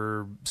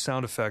sequitur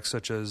sound effects,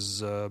 such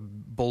as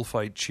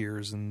bullfight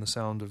cheers and the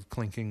sound of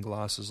clinking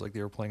glasses like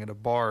they were playing at a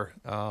bar.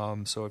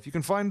 So if you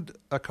can find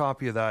a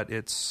copy of that,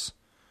 it's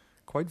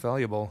quite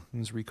valuable. It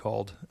was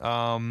recalled.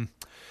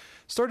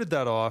 Started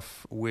that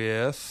off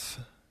with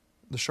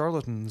the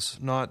Charlatans,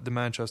 not the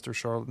Manchester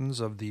Charlatans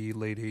of the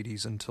late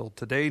 80s until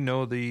today.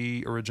 No,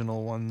 the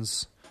original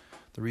ones.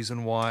 The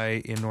reason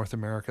why in North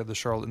America the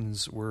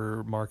Charlatans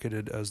were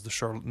marketed as the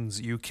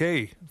Charlatans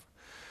UK.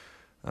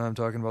 I'm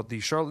talking about the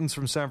Charlatans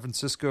from San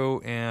Francisco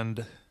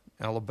and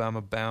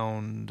Alabama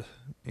Bound,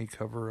 a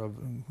cover of...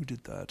 Who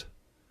did that?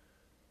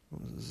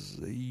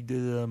 He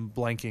did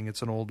Blanking.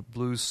 It's an old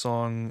blues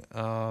song.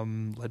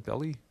 Lead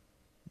Belly?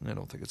 I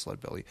don't think it's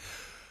Lead Belly.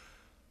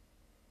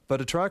 But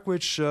a track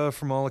which,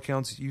 from all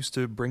accounts, used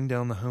to bring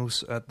down the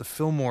house at the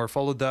Fillmore.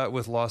 Followed that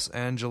with Los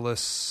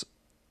Angeles-based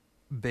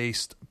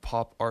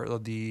pop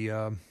art, the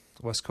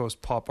West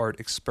Coast pop art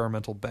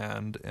experimental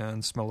band,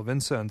 and Smell of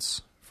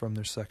Incense from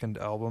their second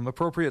album,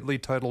 appropriately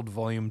titled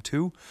Volume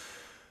 2.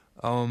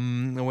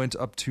 It went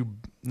up to...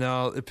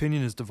 Now,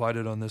 opinion is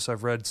divided on this.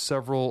 I've read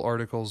several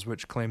articles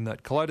which claim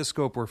that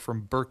Kaleidoscope were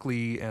from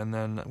Berkeley, and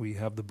then we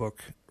have the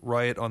book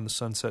Riot on the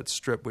Sunset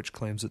Strip, which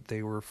claims that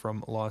they were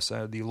from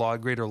the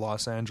greater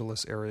Los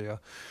Angeles area.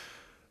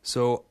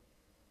 So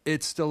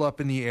it's still up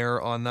in the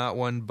air on that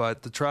one,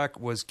 but the track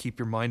was Keep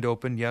Your Mind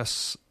Open.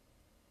 Yes,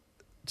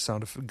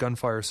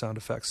 gunfire sound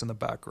effects in the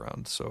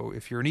background. So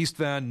if you're an East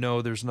fan,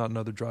 no, there's not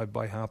another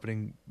drive-by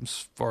happening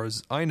as far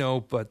as I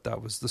know, but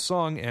that was the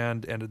song,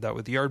 and ended that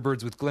with the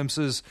Yardbirds with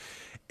Glimpses.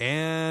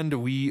 And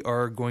we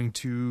are going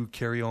to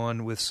carry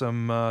on with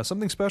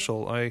something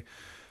special. I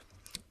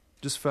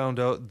just found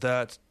out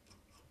that...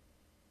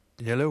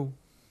 Hello?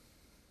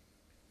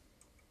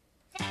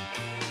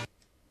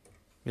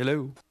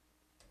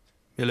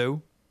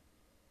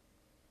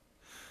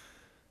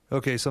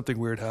 Okay, something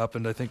weird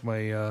happened. I think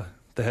my...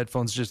 the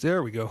headphones just...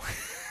 There we go.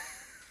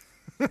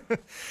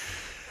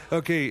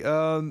 Okay, there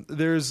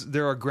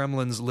are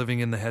gremlins living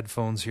in the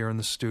headphones here in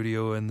the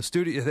studio, and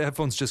the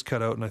headphones just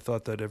cut out, and I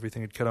thought that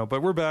everything had cut out,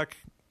 but we're back.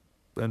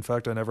 In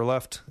fact, I never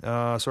left.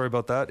 Sorry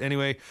about that.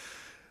 Anyway,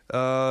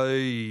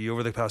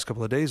 over the past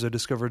couple of days, I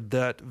discovered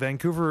that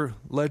Vancouver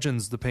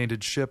Legends, The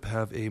Painted Ship,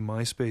 have a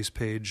MySpace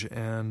page,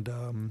 and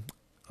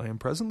I am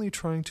presently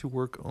trying to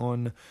work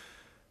on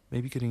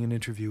maybe getting an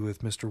interview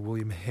with Mr.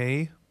 William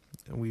Hay.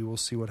 We will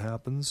see what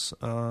happens.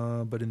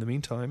 But in the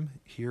meantime,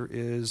 here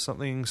is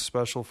something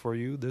special for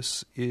you.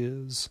 This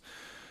is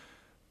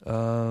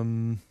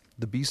the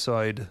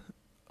B-side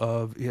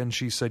of And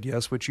She Said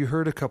Yes, which you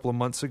heard a couple of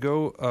months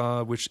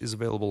ago, which is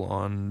available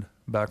on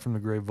Back from the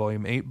Grave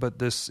Volume 8, but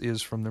this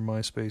is from their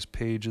MySpace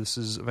page. This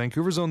is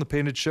Vancouver's Own The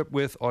Painted Ship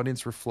with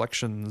Audience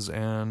Reflections,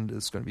 and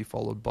it's going to be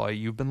followed by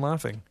You've Been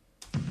Laughing.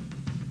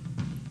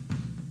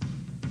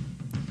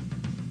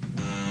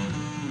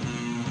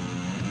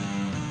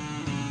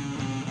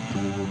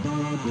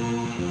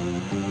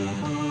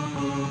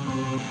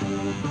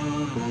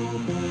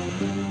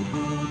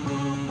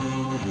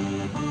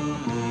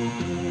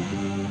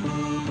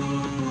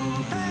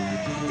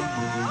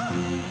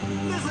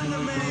 Listen to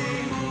me.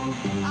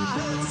 I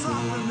heard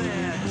something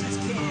that just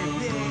can't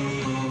be.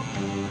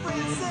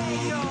 Friends say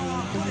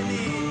you're putting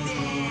it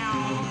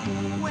down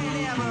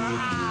whenever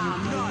I'm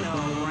not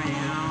around.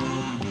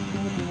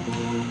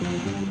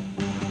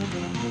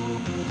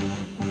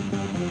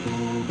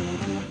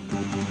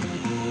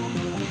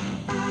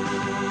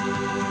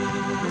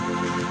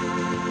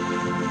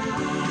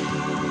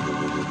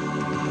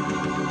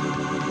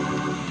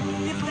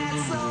 If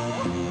that's so,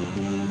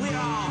 we're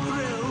all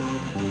through.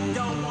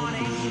 Don't want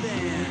to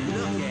even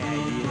look at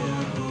you.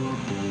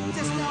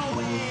 Just no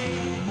way,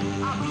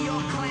 I'll be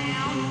your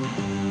clown.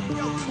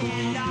 You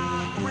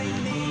cannot bring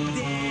me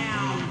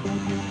down.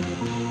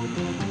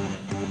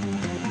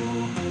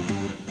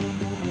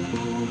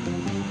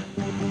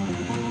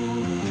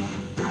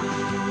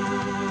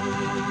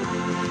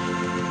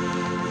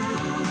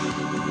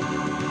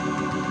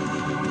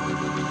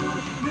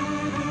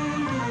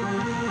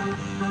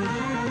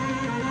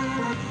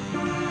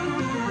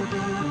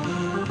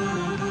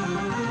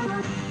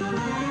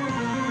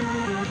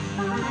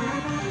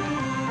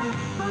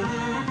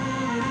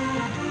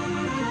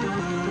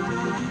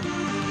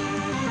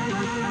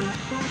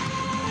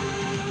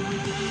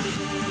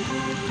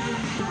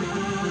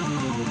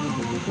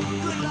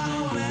 Good luck,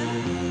 woman.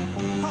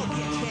 Hope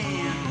you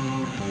can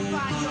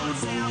find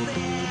yourself a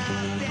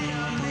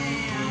better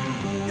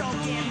man. Don't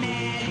get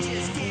mad,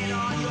 just get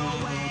on your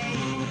way.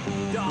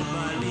 Don't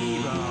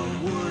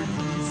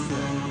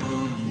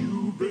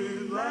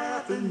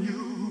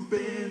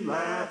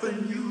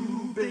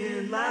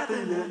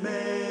laughing at me.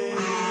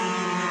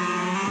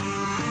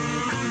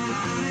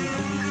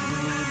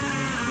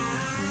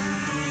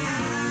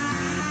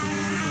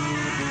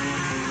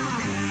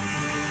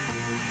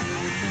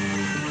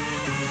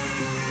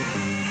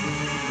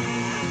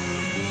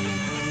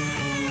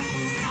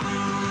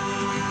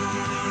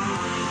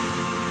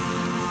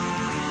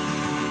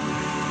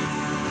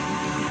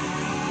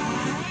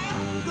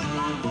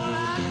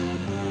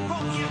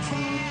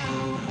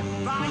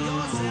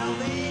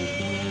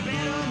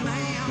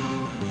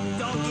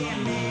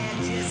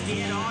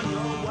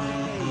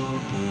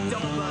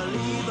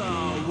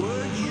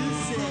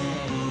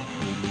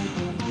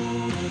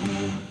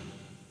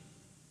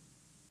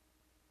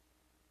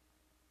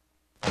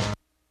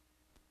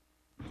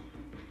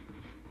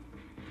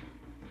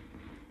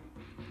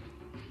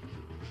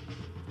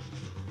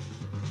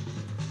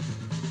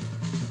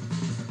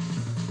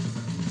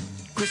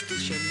 Crystal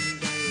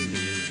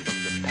chandeliers from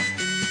the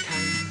past in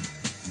time.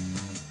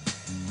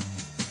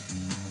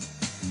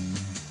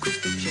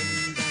 Crystal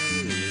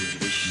chandeliers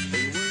wish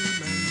they were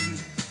mine.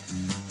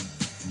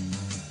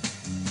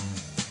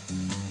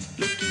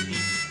 Looking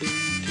deep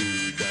into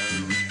the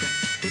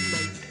reflected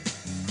light,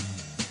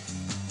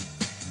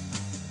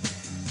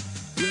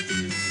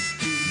 reveals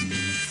to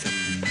me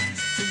some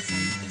past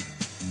insight.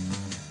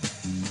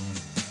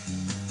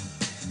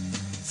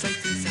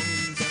 Sights and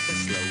sounds of a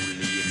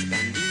slowly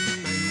expanding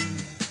mind.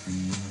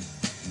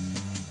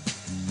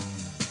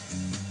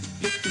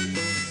 Looking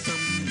for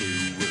some new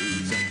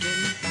worlds I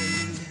can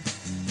find.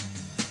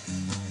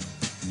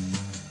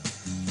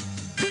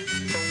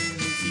 Before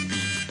lazy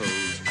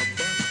peoples of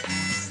the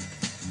past,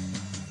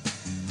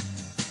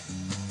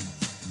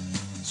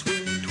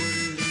 swirling,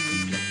 twirling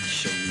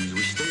reflections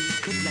wish they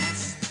could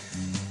last.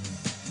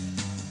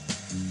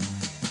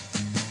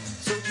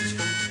 Soldiers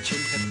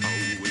fortune have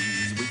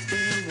always waged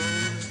their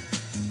wars.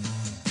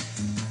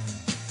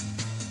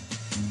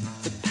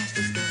 The past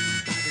is gone,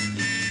 but it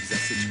leaves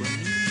us its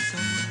running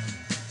song.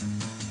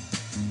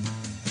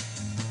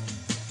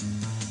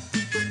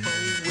 People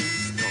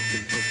always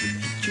talking of the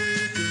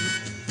future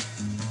good.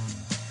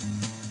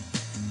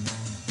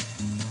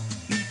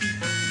 Leave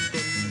behind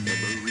them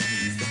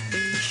memories that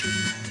they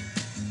shouldn't.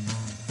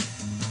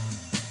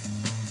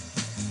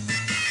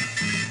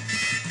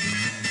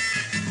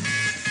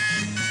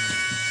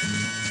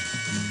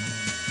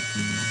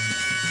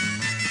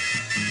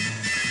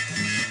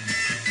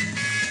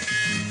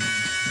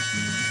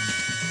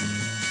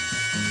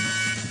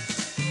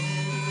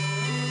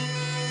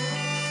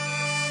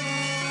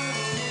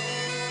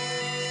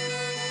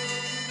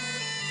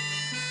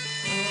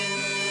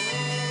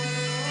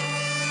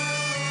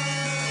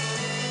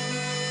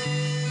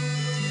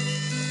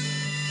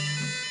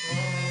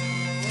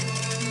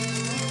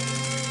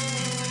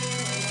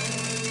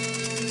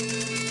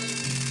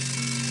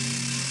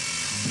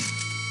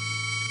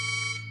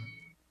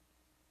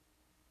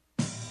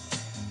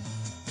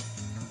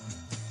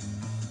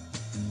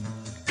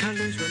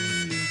 Colors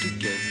running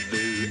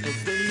together as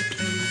they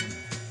play.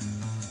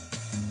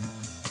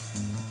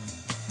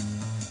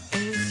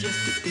 As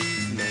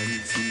yesterday's man,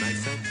 see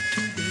myself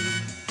today.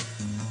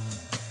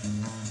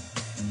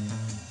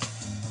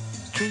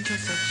 Strange how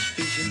such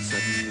vision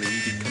suddenly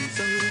becomes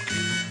so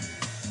clear.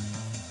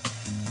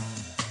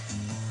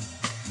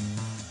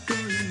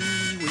 Drawing me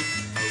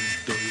without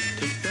the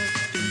taste of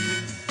fear.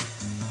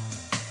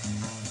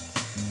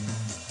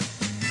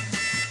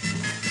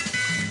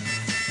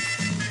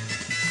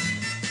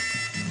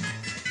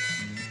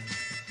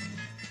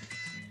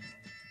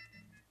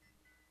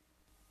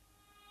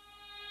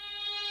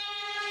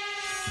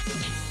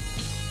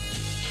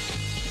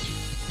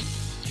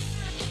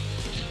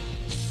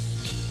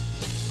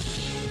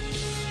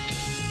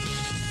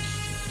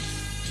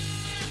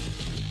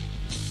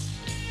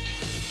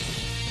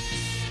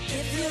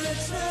 If you're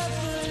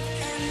troubled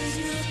and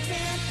you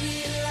can't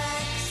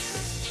relax,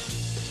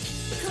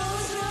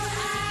 close your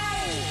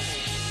eyes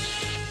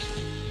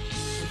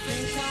and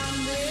think on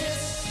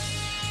this.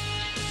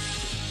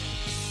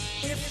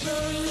 If the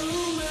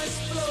rumors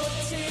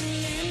floating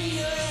in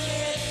your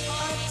head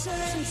are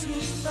turned to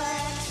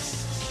facts,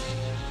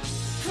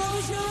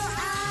 close your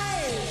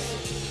eyes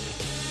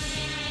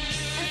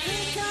and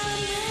think on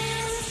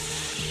this.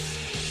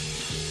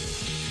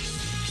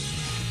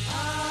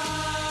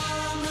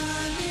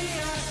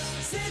 Harmonia,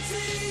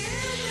 city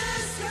in the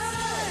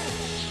sky.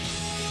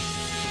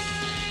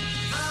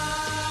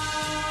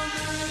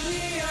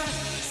 Harmonia,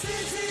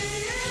 city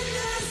in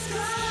the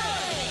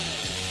sky.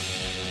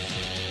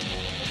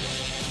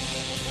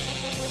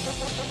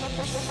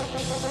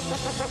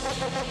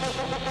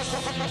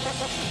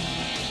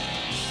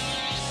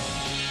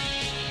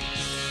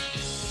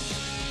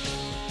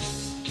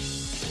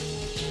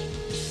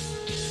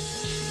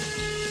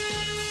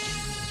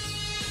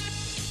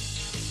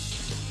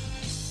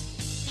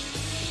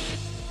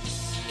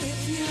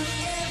 If you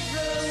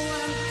ever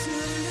want to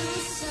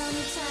lose some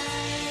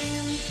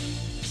time,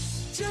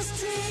 just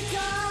take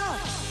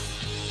off.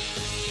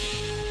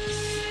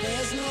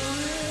 There's no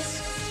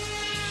risk.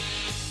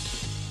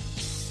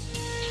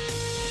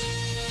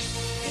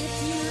 If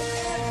you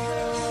ever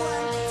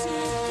want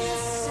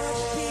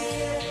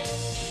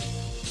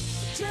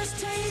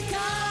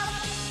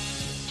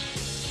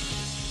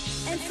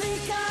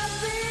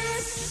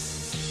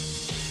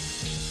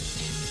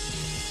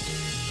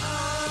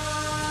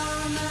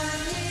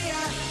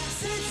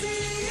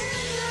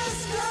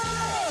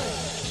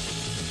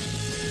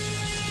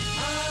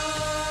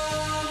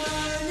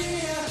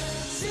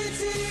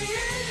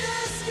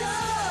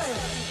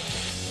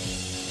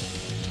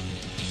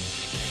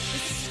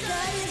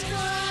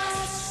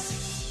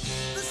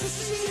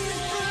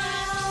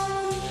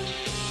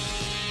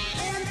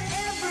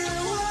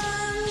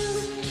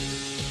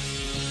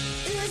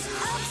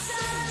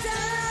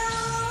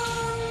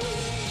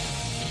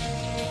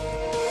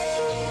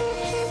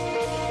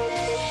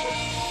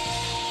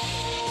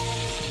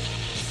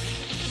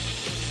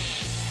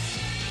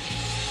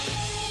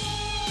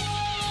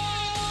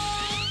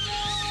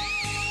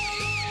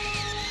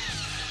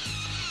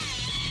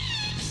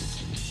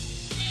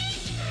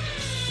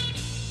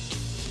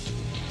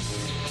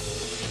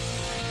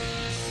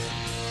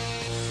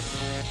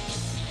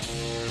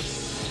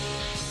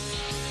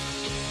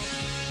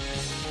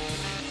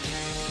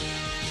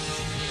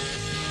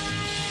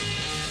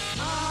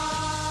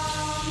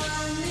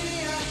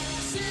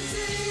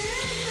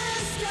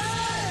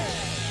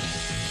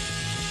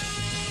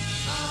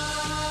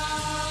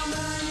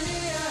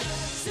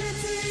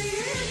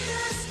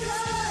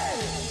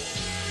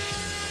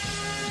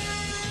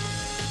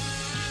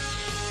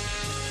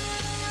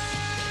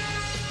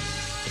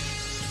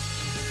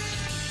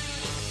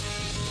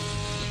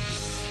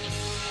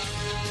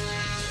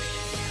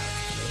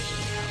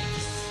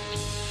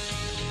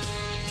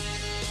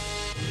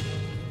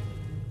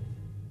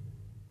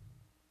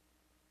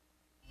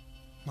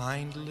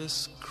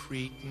Mindless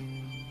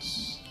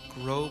cretins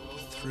grope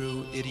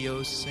through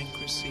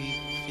idiosyncrasy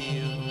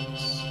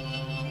fields,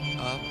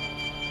 up,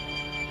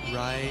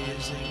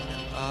 rising,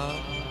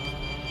 up,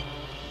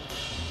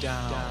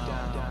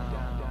 down.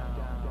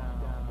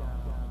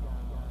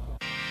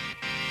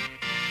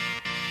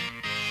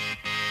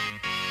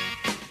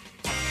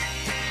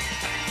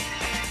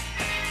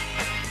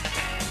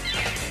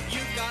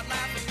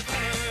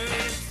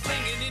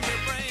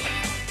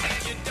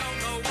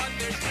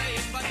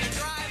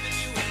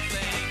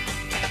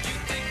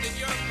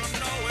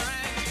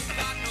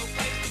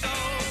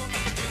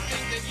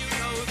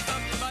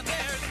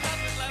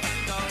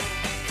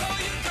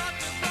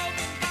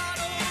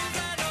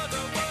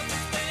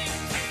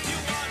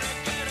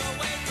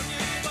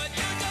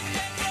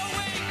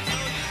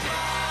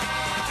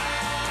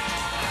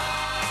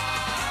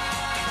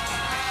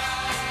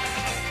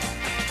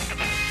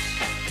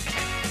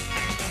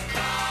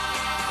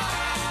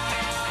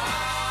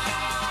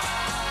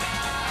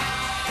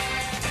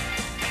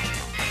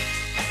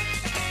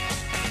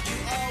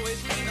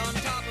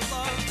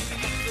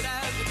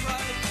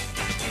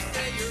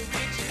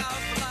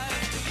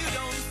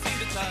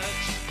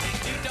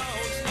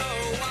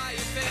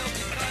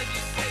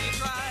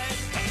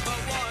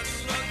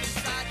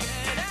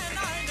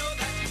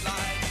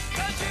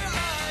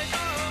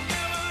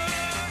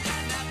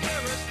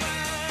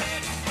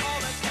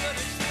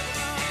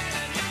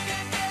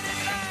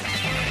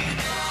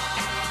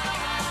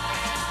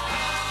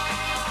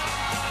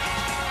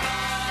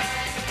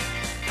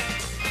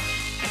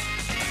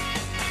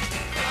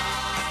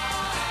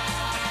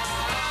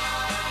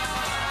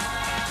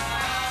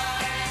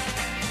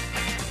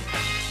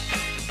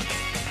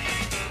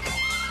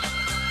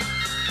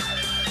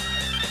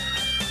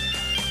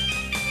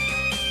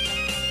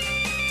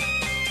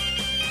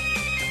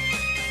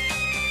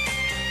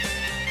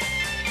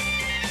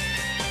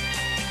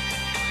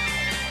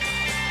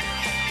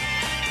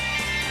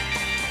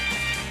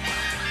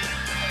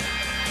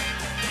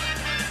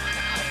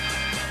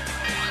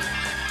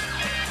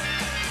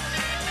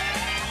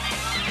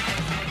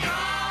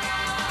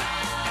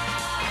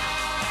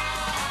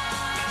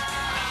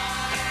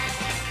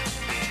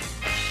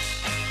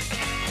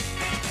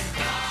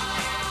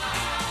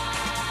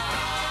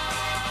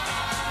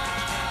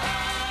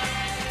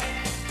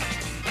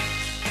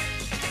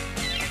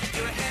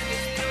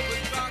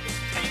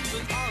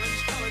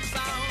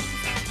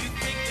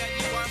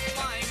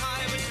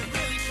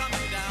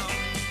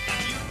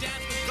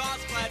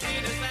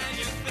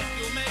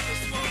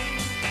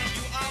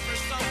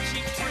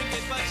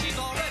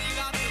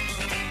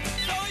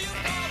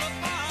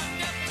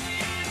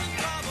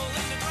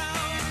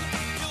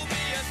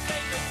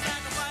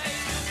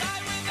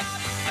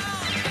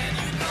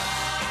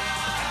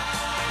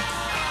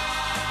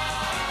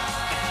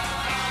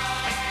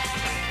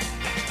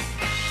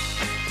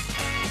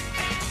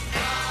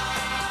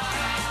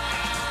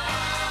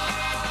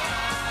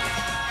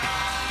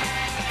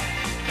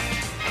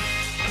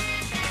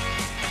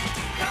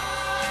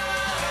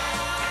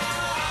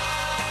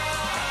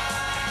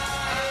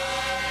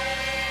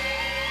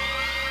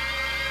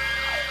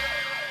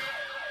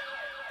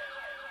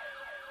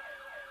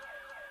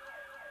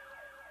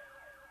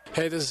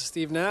 Hey, this is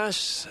Steve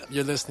Nash.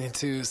 You're listening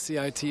to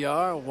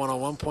CITR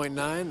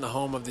 101.9, the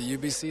home of the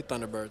UBC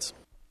Thunderbirds.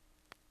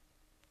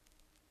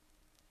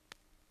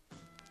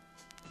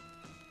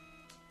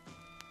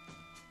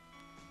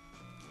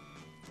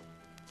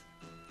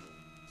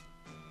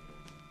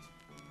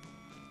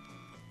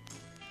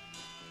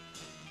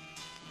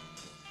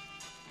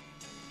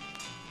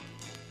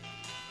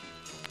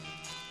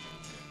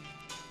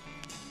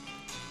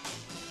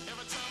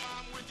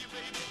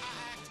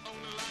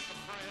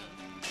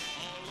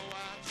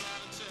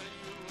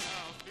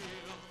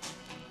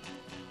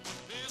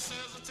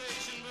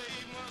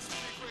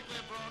 Quickly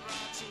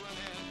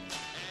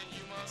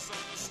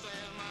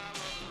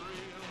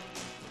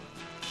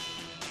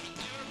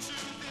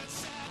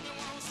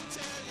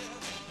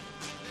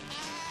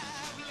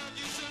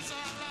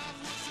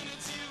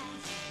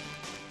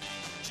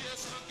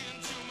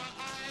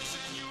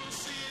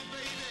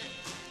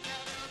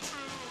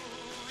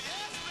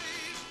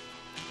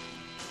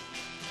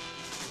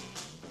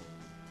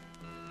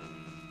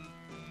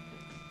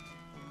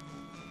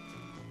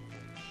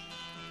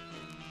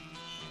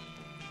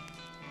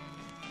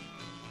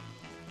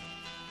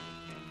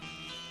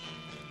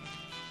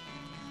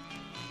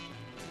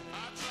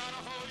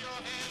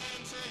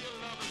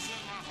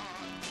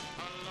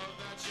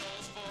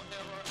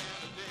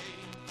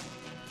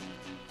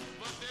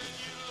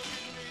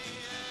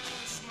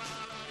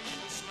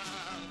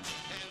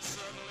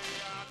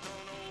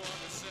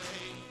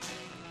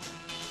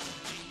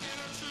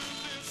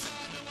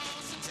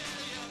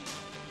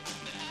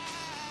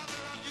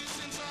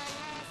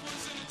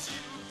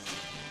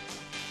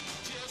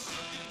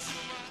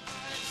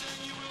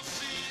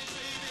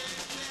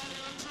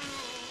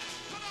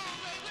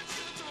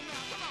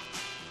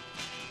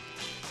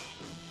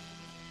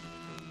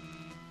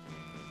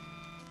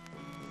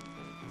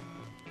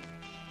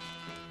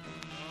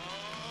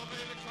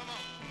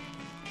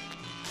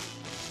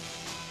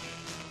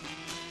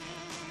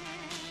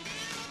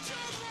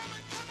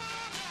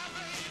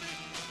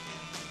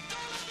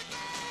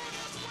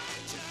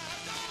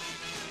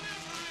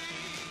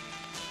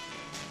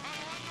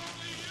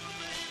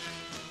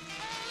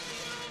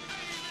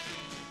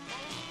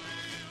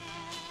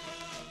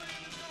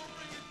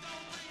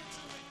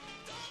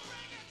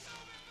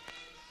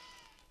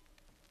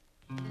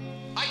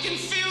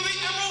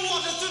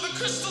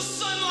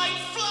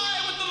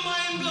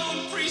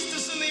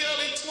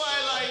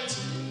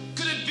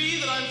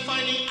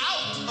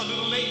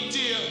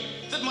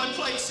that my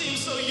plight seems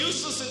so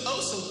useless and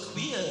oh so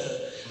queer.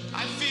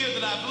 I fear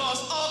that I've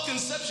lost all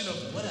conception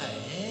of what I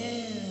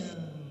am.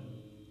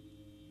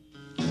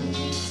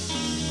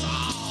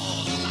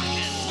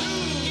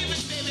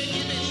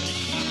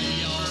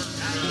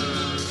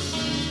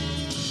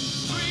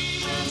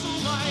 Three mental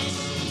mice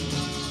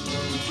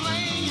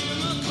playing in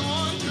the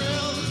corn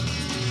drill,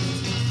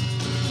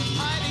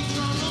 hiding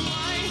from the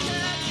mind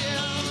cat,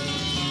 yeah,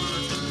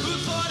 who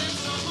thought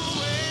himself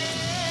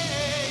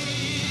away,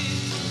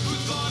 who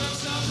thought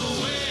himself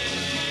away.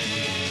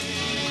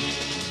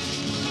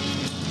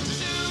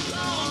 Two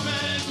grown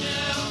men,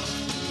 yeah,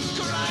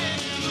 crying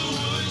in the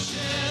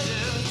woodshed,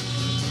 yeah,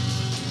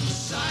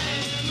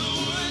 sighing in the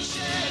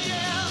woodshed,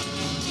 yeah,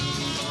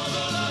 for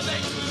the love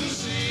they couldn't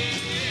see.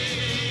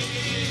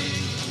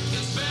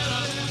 It's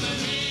better than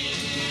me.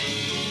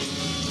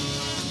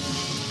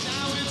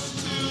 Now it's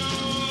too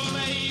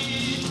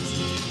late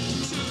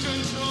to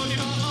control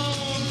your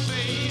own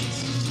fate.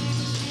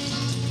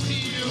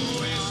 You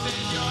wasted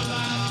your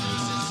life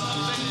losing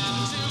something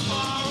too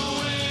far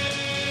away.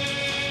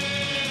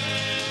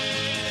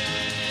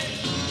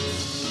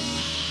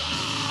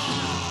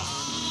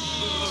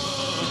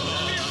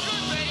 Feel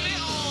good, baby.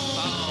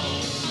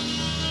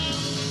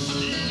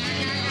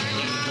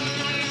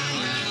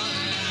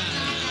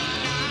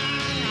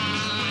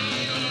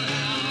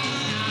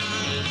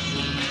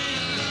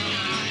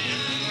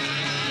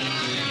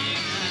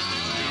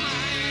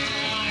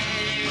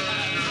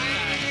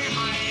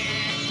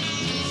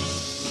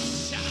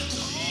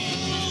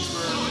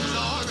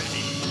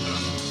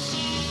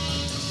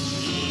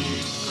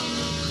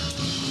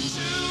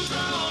 Two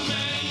grown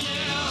men,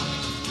 yeah,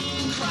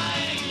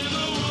 crying in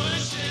the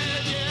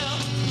woodshed, yeah,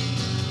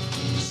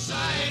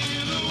 sighing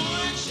in the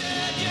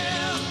woodshed,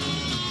 yeah,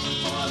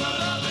 for the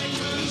love they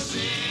couldn't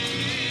see.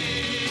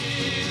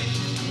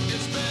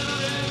 It's better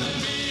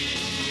than me.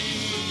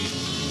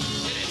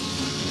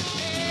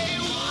 Hey,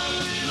 one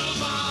little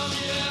bomb,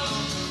 yeah,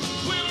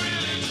 we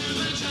really do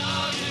the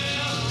job,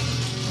 yeah,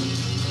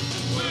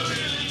 we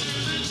really do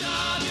the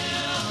job,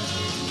 yeah,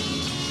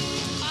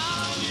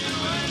 on you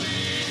and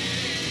me.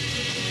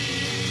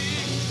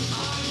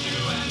 On you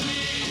and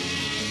me,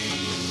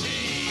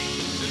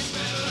 it's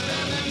better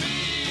than me.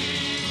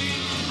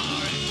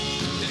 Alright,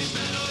 it's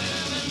better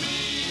than me.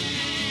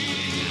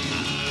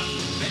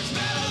 It's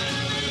better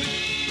than me.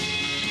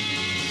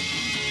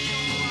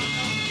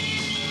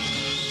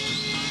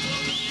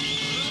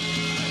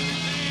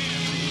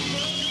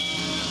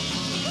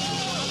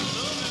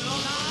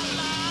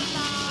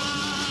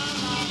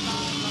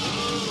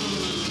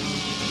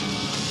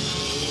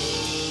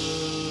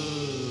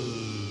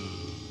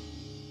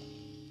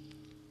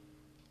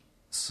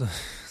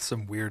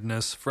 Some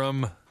weirdness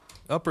from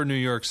Upper New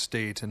York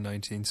State in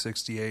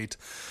 1968.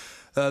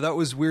 That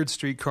was Weird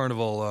Street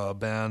Carnival,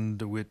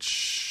 band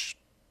which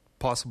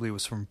possibly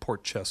was from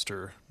Port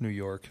Chester, New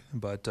York.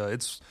 But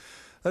it's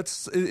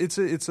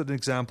an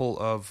example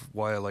of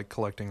why I like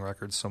collecting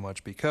records so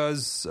much,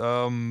 because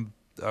I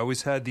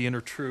always had The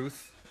Inner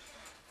Truth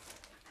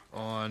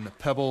on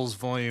Pebbles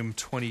Volume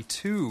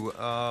 22,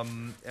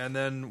 and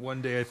then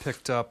one day I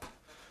picked up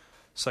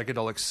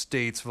Psychedelic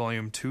States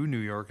Volume 2, New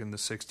York in the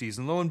 60s,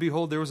 and lo and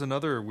behold, there was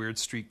another Weird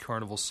Street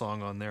Carnival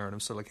song on there, and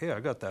I'm sort of like, hey, I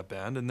got that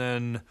band. And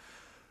then,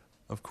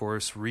 of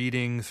course,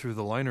 reading through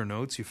the liner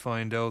notes, you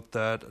find out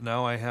that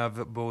now I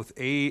have both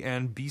A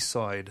and B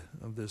side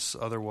of this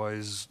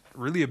otherwise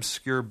really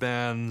obscure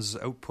band's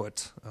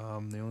output.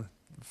 As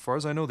far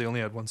as I know, they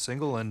only had one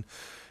single, and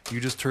you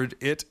just heard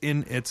it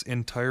in its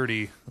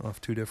entirety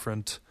off two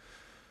different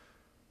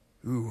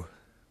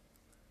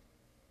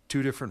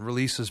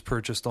releases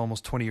purchased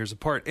almost 20 years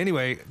apart.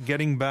 Anyway,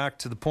 getting back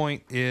to the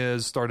point,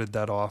 is started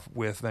that off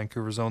with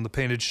Vancouver's own The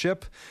Painted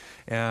Ship,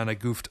 and I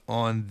goofed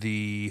on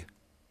the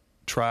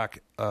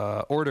track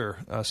order.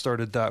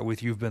 Started that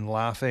with You've Been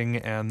Laughing,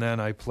 and then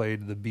I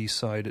played the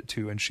B-side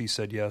to And She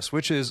Said Yes,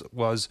 which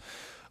was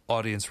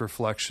Audience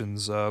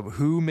Reflections,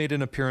 who made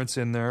an appearance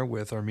in there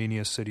with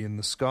Armenia City in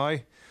the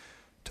Sky,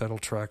 title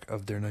track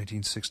of their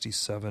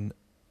 1967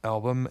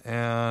 album,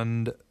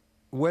 and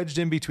wedged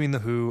in between The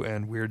Who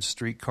and Weird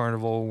Street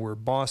Carnival were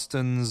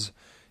Boston's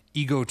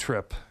Ego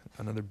Trip,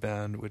 another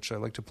band which I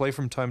like to play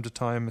from time to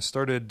time. I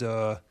started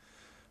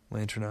my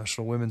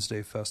International Women's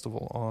Day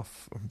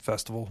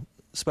festival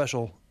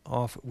special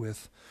off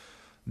with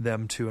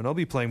them too, and I'll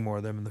be playing more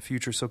of them in the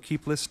future, so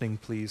keep listening,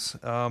 please.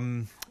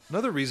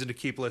 Another reason to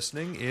keep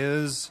listening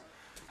is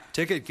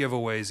ticket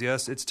giveaways.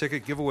 Yes, it's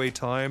ticket giveaway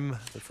time.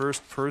 The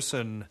first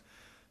person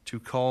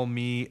to call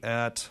me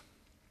at...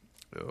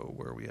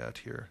 where are we at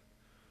here?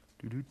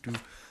 The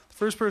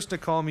first person to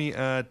call me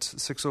at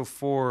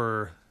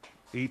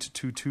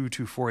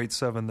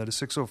 604-822-2487, that is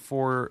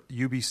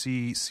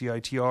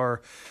 604-UBC-CITR,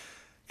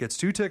 gets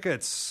 2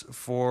 tickets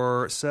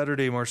for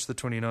Saturday, March the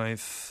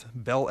 29th,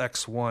 Bell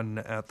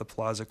X1 at the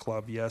Plaza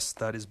Club. Yes,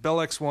 that is Bell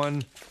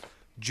X1,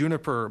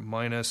 Juniper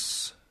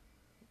minus,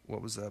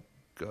 what was that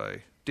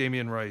guy?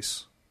 Damien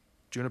Rice.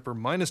 Juniper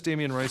minus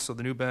Damien Rice, so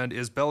the new band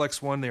is Bell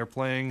X1. They are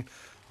playing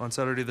on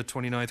Saturday the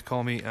 29th.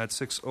 Call me at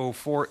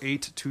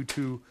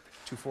 604-822-2487.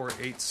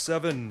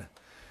 624-2487.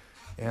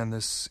 And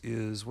this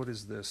is, what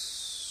is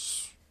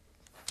this?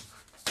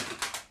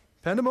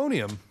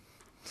 Pandemonium.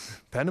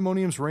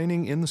 Pandemonium's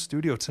reigning in the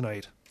studio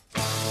tonight.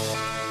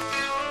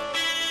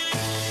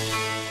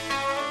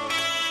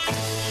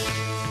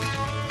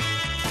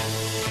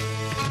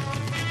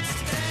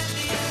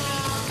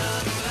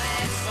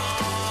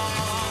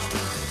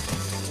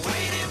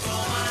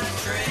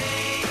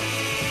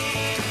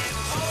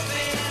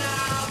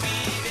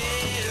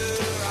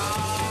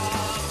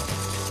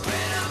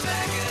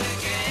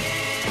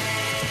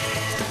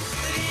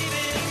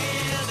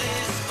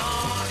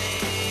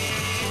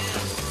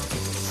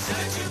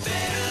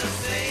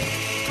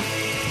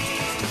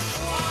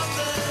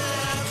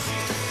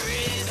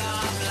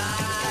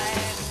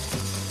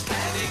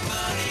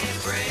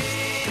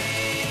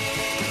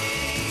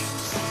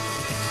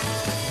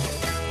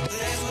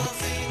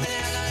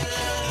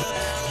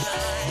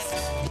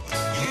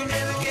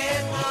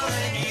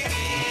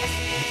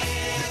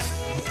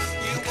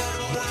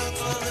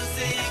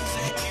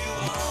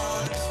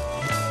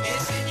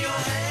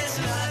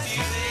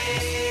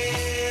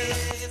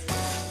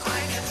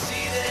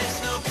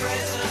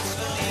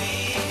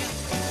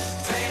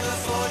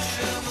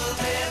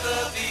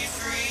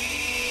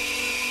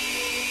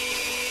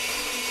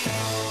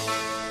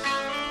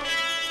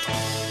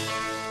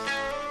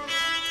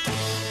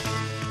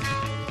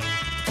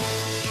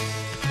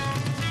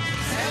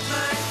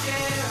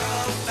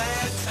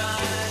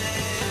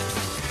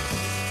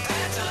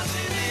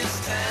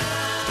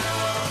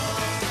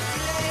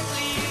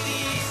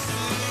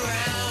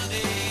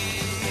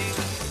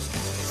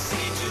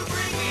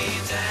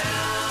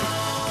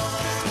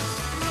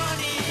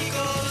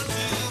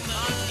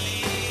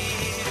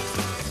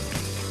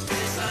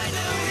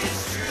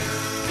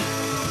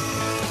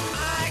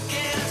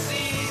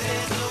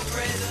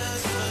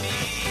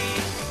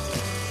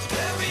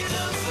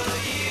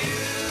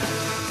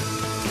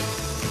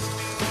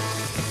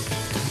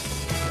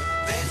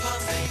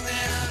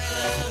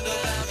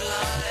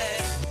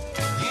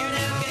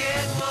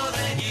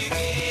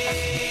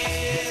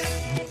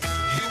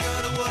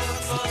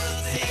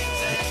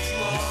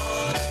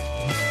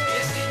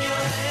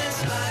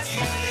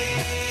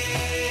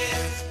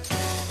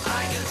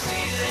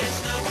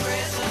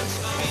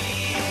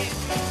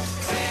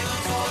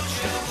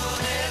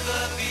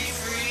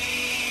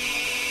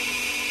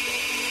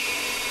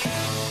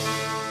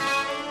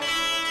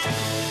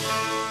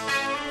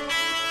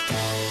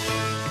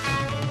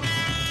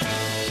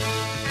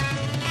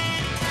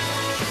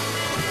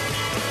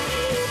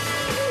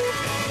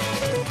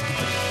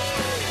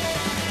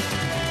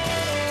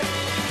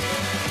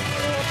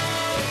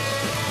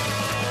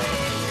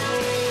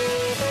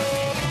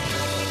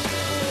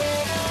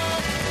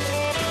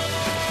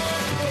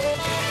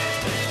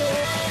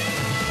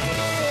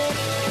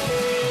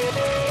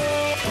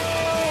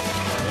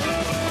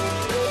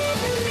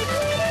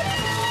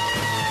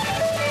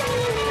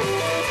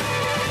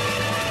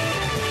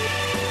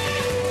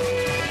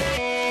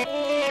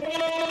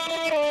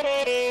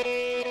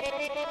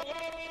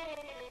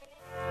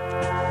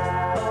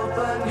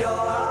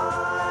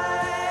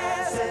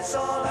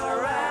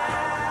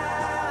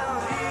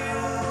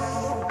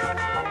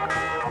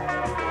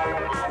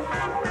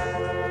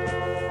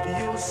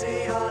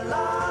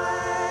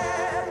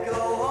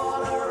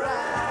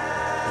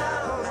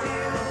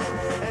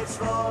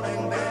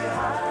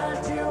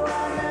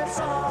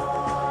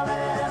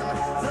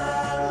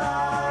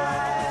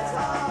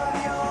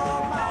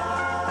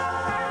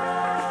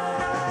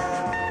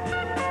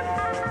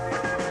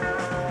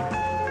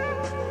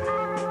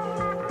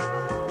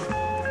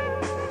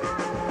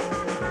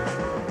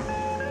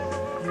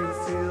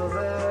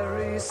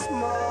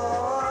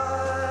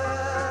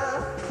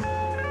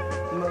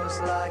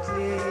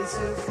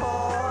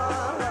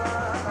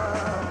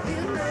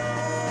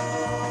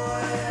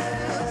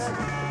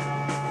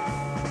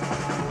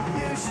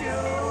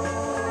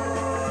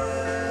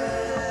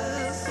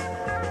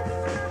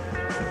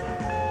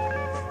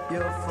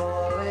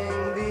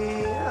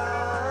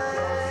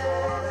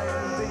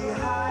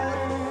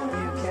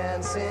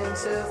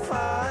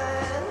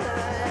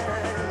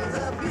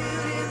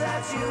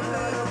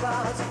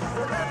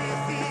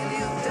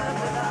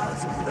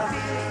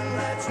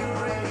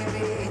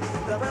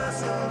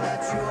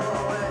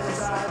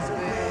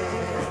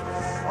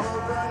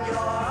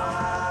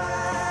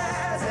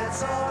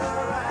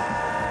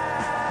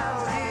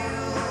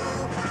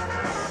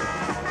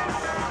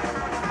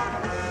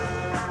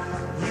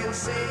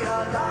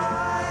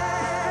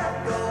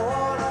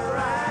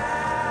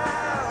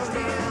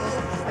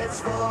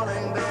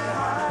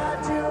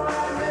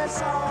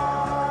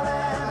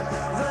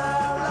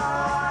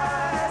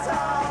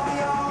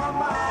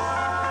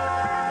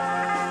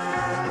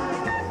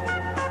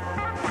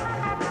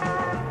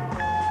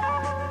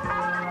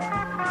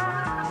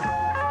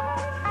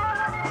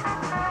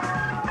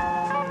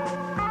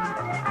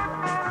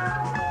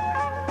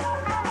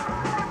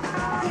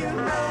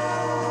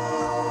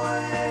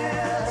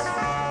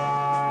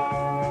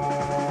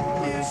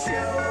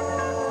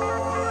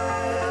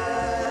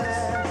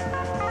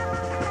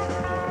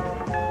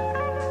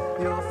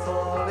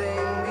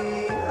 falling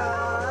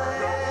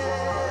behind.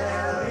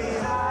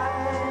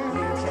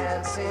 You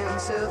can't seem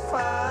to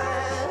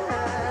find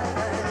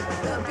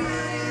the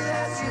beauty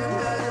that you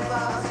heard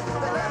about,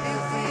 the love you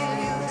feel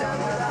you've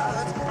done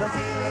without, the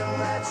feeling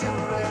that you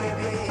really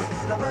be,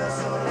 the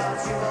person that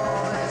you've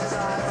always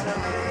desired to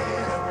be.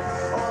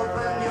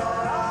 Open your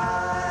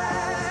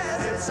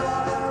eyes, it's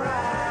all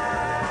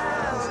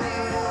around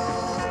you.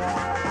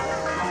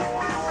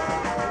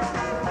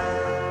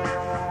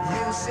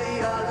 You see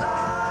a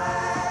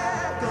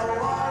light go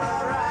all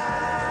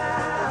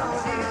around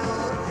you.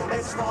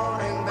 It's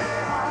falling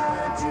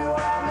behind you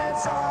and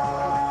it's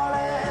all in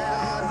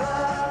the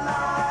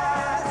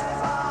light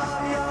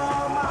of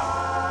your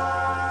mind.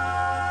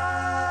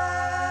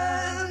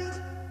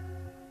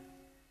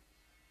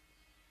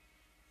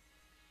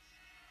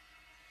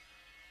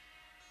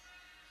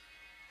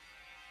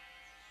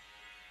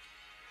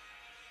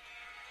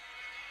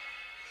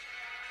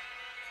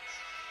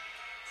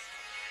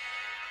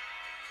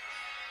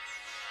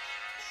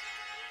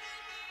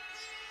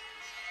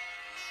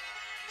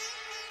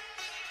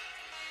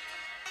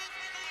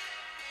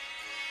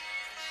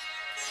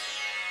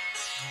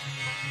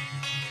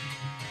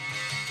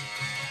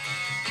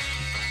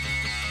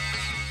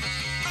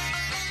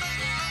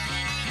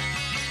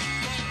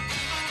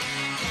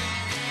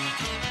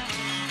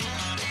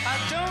 I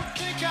don't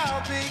think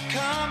I'll be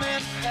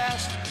coming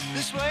past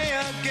this way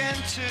again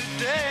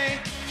today.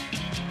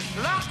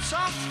 Lots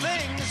of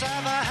things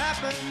have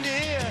happened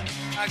here,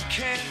 I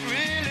can't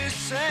really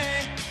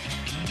say.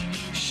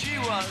 She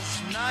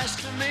was nice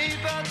to me,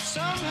 but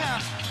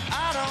somehow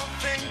I don't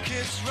think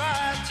it's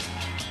right.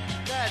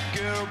 That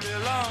girl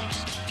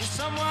belongs to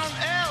someone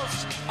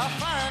else, I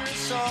finally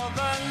saw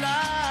the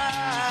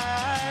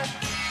light.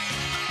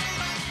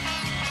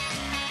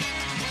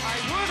 I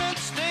wouldn't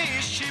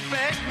stay, she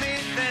begged me,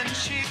 then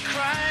she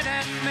cried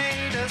and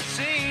made a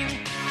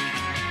scene.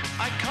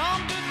 I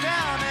calmed her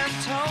down and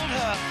told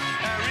her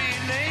a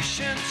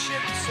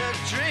relationship's a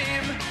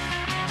dream.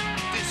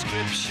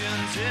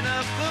 Descriptions in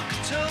a book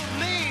told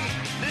me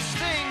this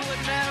thing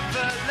would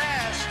never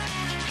last.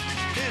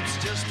 It's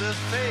just a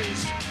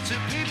phase two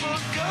people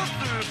go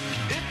through,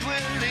 it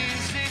will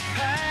easily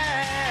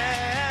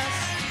pass.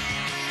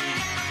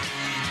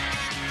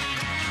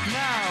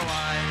 Now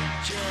I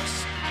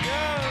just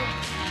go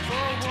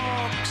for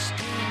walks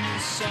in the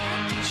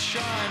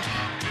sunshine,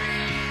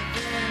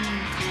 breathing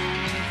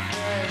cool,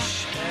 fresh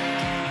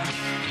air.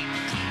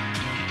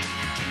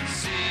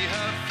 See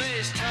her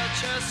face, touch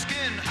her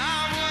skin, I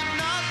would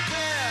not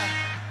dare.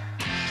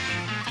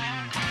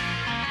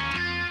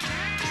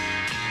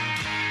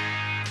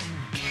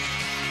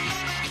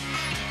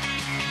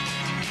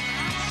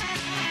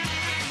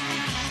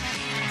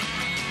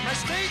 My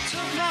state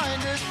of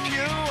mind is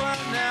pure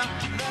now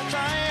that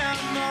I am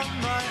on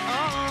my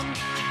own.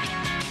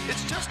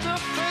 It's just a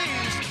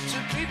phase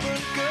two people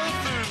go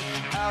through,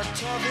 out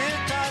of it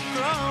I've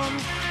grown.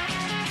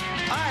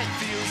 I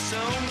feel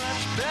so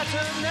much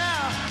better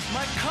now,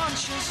 my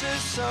conscience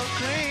is so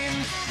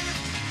clean.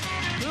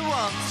 Who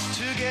wants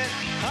to get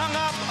hung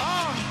up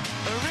on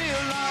a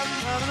real life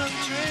permanent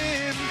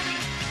dream?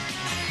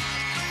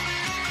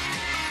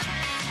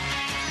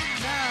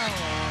 Now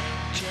I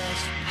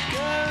just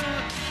go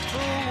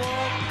for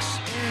walks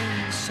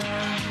in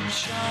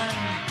sunshine,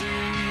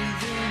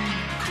 breathing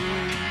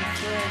cool,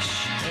 fresh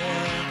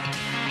air.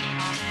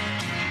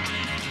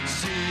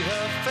 See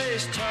her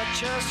face, touch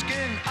her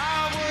skin,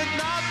 I would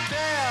not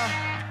dare.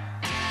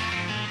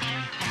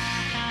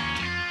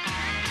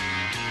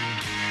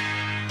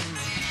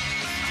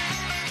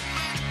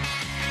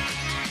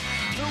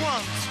 Who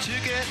wants to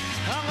get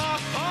hung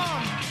up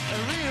on a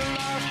real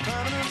life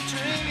permanent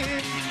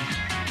dream?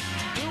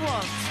 Who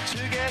wants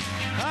to get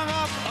hung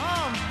up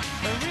on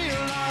a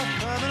real life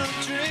permanent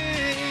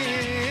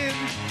dream?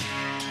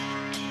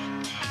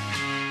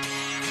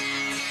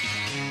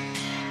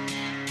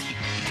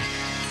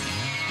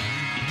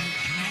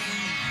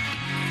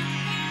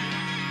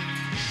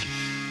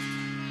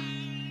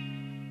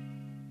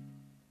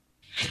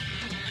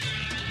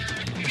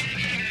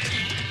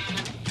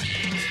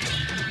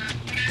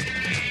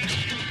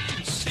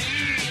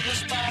 See the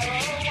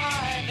spiral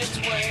wind its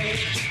way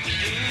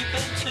deep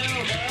into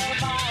her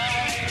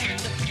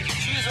mind.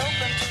 She's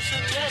open to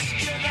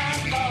suggestion,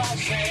 and all I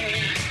say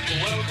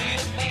will be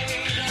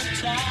made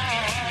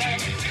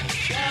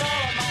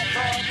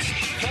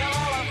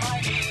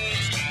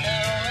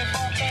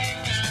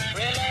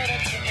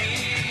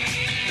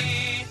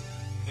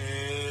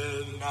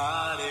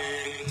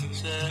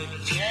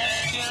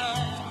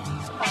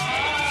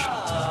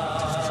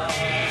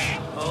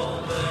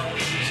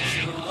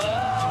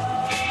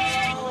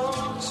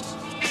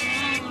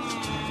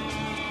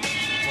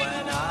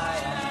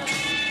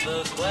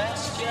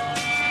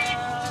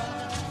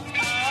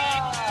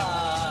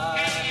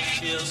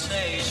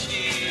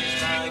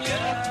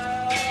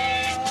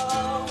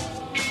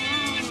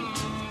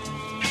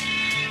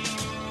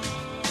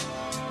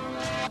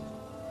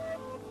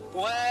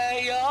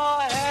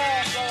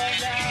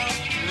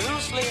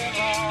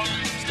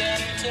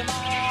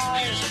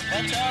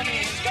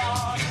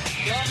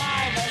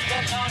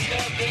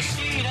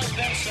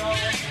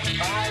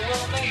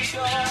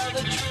sure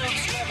the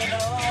truth's never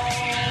known.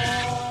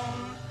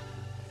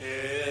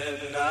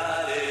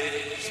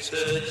 Hypnotic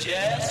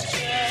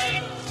suggestion.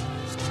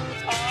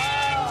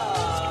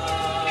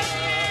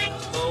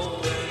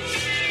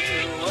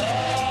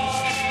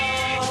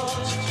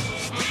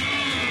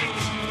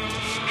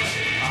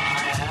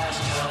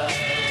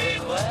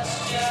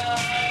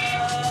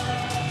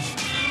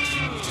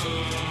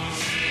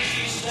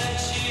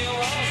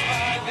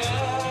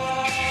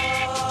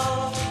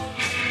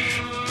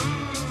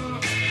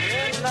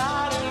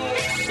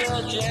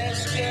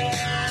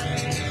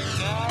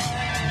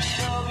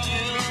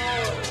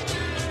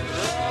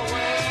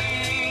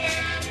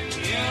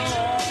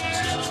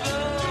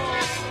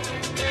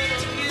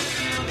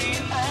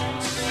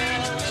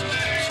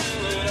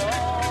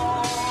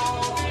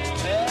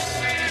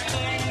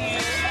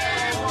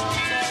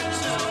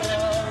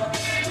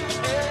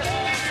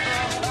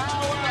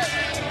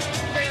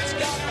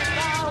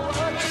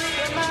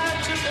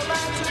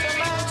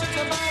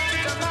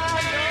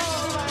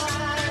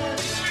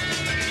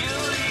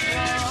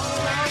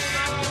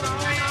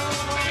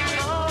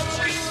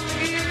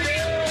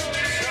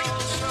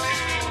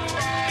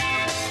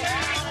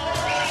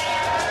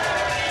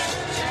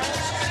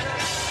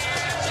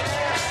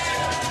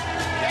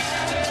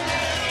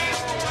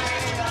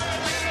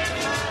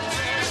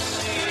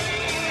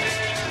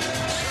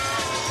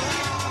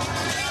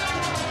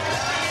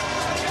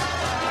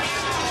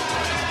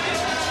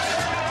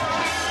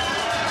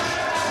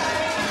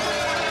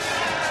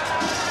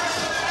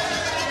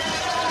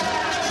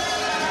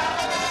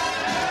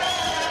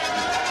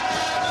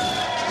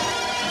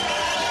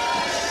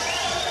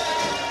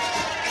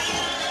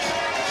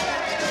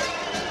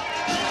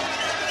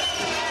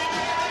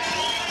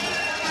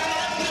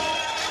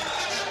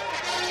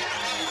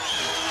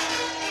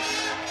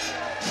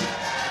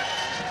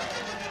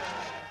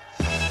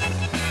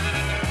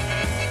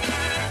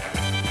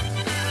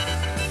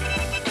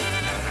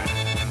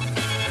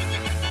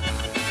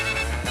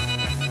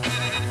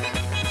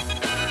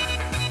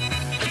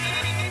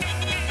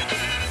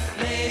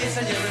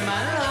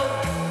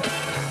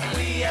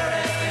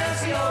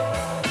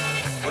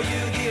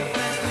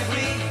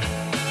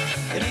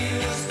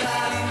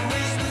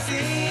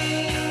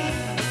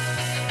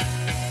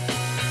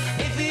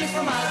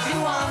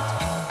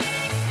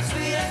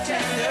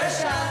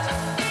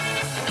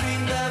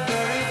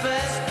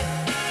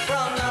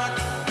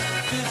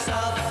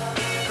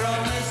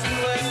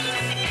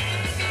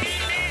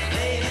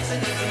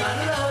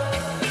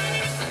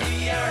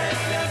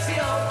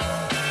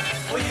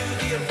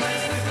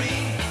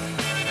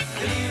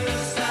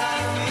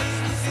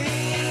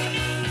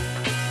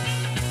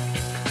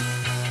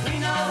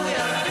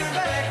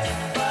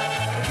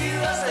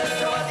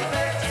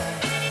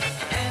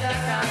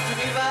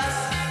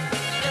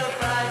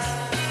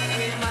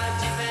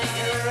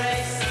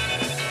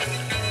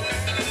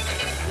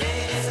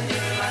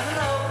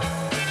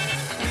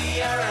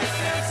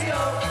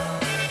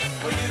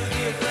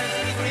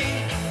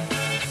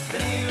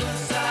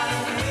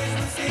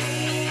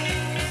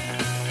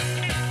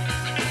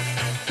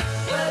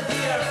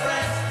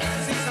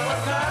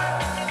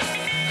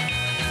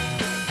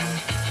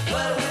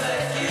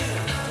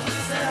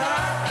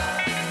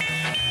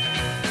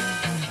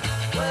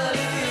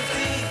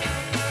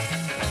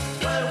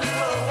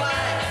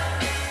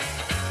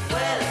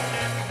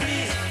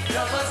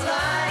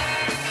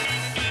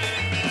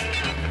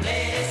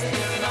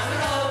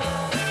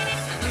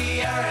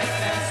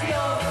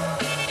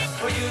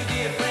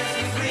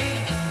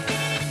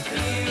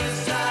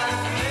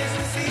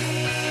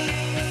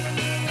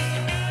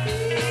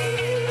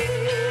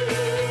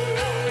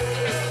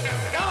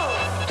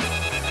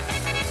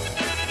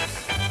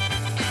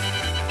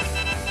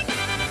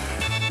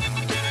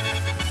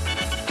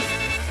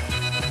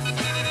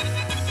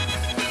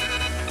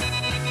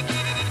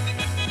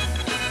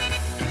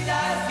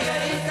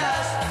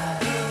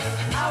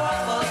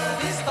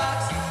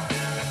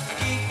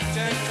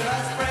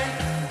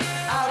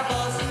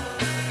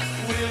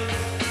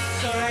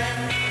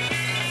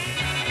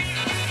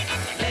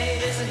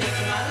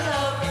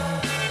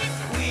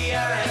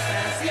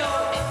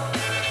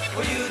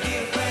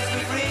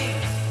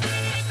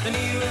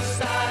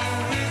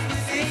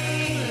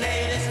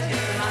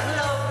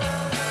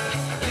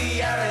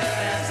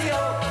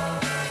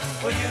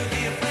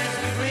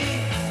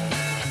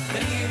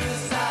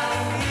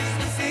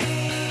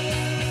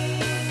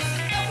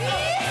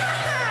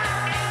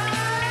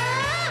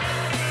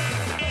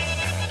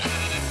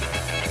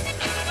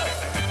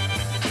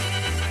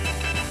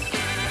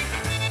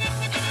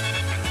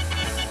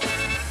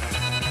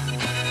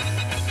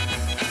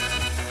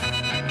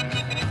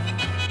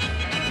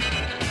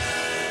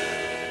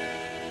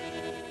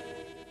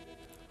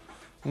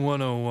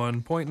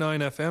 .9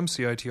 FM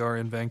CITR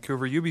in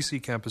Vancouver,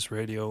 UBC Campus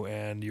Radio,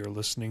 and you're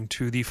listening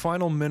to the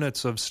final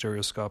minutes of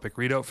Stereoscopic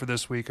Readout for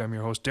this week. I'm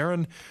your host,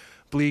 Darren.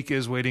 Bleak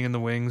is waiting in the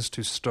wings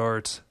to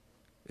start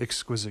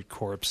Exquisite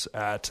Corpse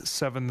at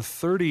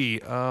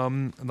 7:30.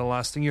 And the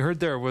last thing you heard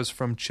there was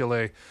from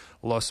Chile,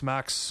 Los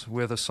Max,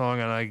 with a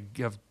song, and I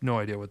have no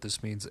idea what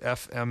this means,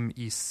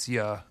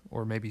 FMECIA,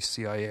 or maybe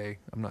CIA,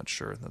 I'm not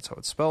sure, that's how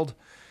it's spelled.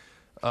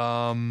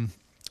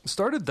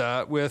 Started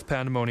that with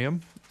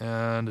Pandemonium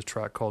and a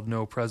track called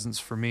No Presents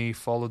for Me,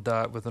 followed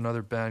that with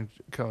another band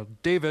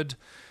called David.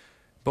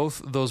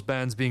 Both those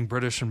bands being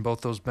British and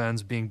both those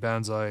bands being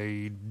bands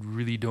I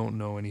really don't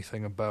know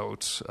anything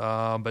about.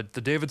 But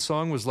the David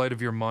song was Light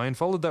of Your Mind.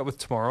 Followed that with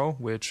Tomorrow,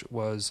 which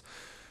was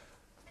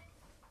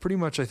pretty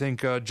much, I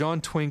think, John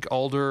Twink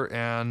Alder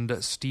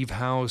and Steve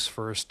Howe's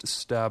first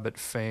stab at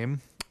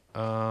fame.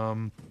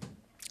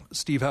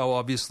 Steve Howe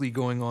obviously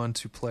going on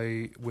to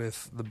play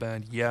with the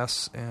band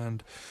Yes,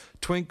 and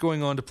Twink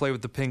going on to play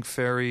with the Pink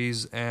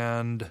Fairies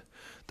and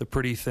the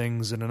Pretty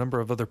Things and a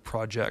number of other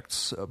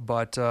projects.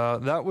 But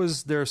that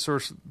was their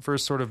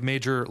first sort of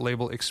major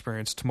label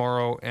experience,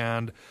 Tomorrow,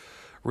 and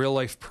Real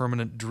Life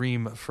Permanent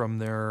Dream from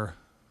their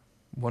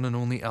one and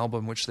only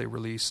album which they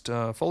released.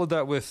 Followed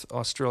that with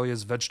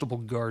Australia's Vegetable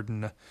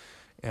Garden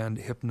and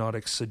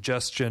Hypnotic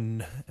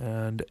Suggestion.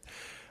 And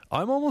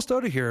I'm almost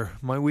out of here.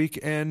 My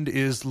weekend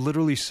is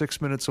literally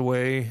 6 minutes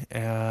away,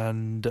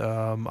 and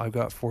I've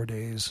got 4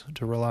 days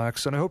to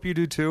relax. And I hope you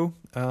do too.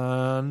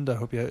 And I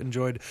hope you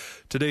enjoyed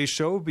today's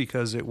show,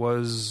 because it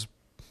was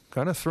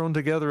kind of thrown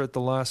together at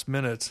the last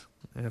minute,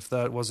 if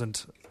that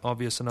wasn't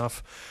obvious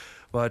enough.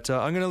 But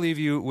I'm going to leave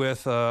you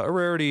with a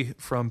rarity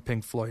from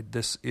Pink Floyd.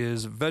 This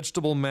is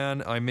Vegetable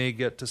Man. I may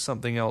get to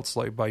something else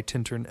like by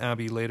Tintern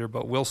Abbey later,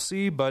 but we'll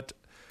see. But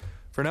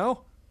for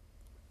now,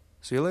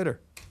 see you later.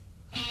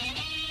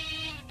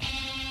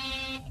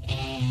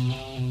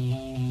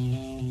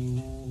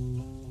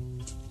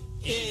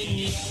 In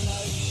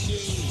yellow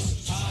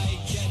shoes, I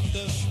get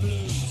the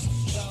blues.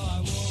 So I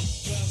walk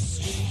the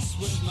streets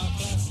with my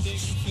plastic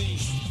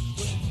feet.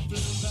 With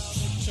blue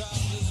velvet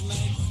trousers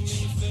makes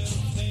me feel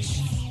pink.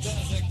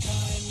 There's a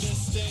kind of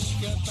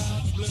stink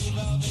about blue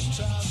velvet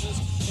trousers.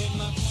 In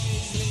my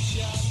paisley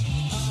shirt,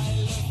 I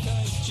look a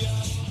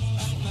jerk.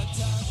 And my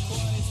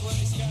turquoise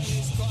waistcoat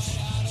is quite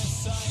out of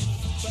sight.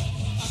 But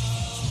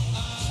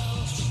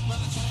oh, my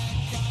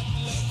haircut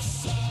looks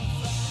so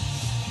bad.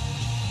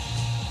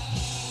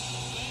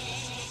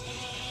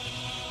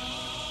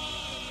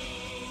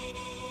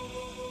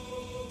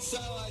 So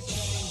I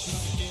change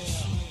my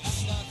gear,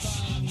 and I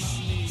find my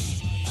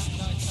knees, and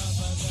I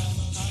cover them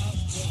up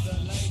with the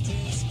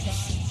latest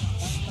cut,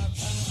 and my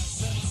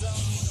pants and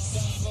socks,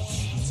 some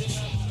vaulting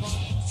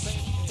upon,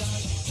 think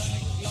don't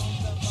take long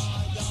to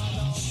buy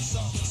nylon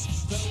socks.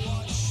 The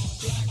watch,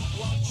 black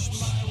watch,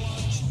 my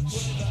watch,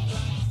 with a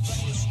black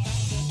face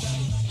and a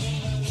date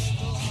in a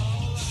little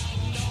hole,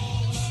 and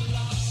all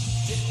along,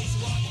 it's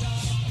what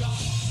I've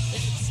got,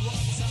 it's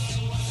what I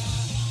wear,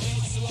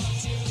 it's what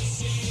you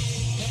see.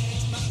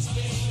 It must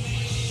be me,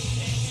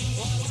 it's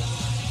what I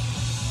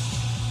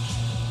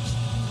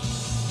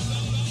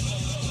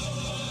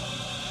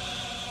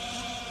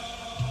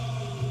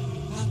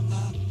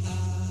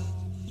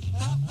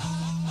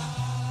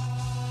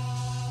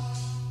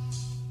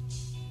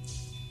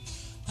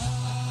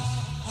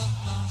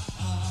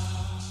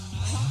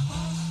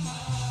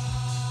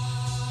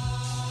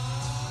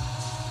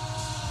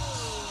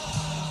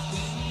I've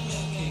been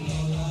looking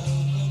all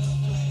over the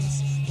place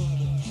for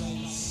the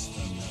place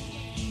for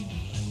me.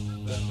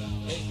 But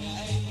it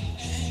ain't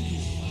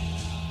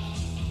anywhere.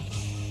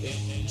 It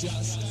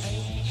just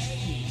ain't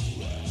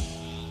anywhere.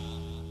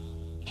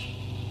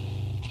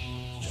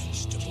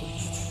 Vegetable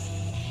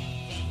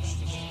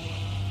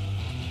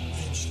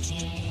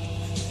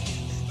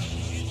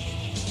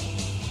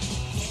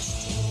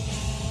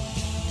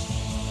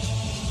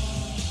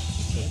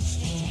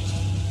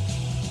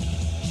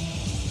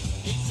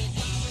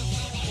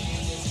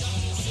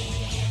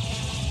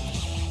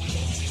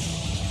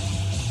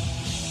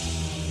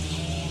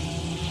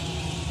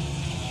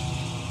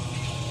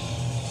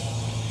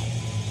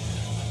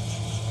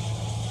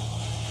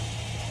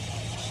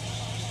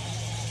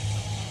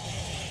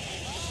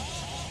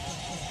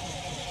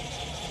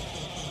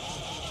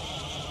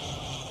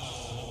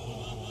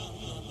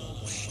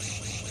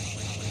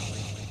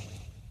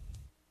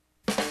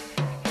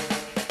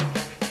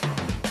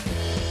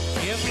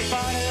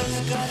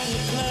Everybody's got a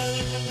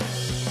clothes,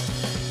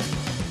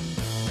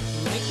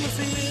 make me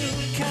feel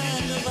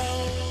kind of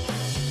old.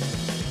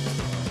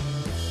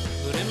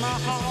 But in my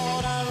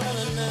heart I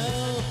really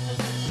know,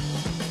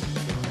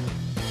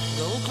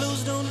 gold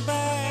clothes don't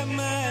buy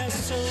my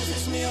soul.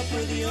 Fix me up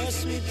with your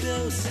sweet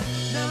dose,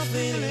 now I'm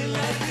feeling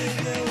like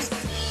a ghost.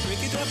 Break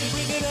it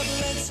up,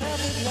 let's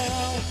have it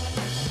now.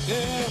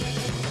 Girl,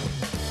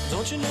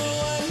 don't you know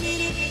I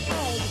need it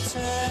all the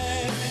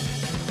time?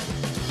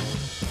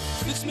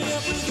 Fix me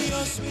up with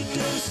your sweet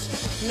dose,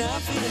 now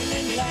I'm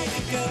feeling like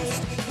a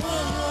ghost.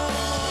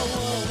 One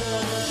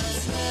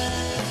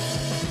time.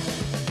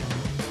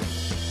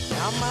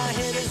 Now my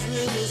head is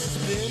really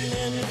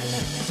spinning.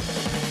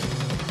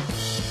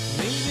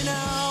 Maybe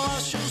now I'll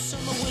show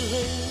some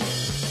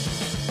willingness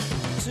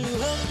to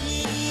help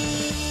you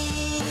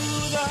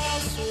the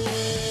house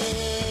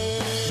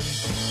away.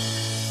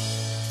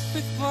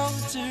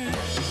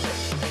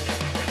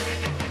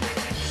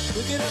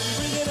 up,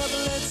 bring it up,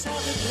 let's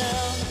have it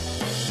now.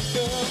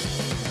 Girl,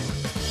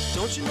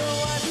 don't you know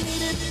I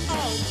need it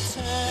all the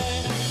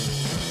time?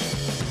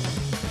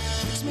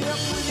 Fix me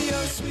up with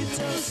your sweet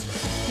toast.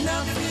 Now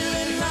I'm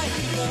feeling like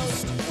a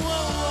ghost.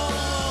 Whoa, whoa,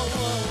 whoa,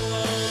 whoa,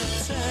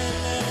 whoa,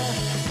 time.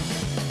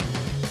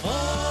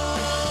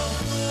 All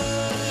the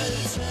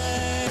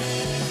time.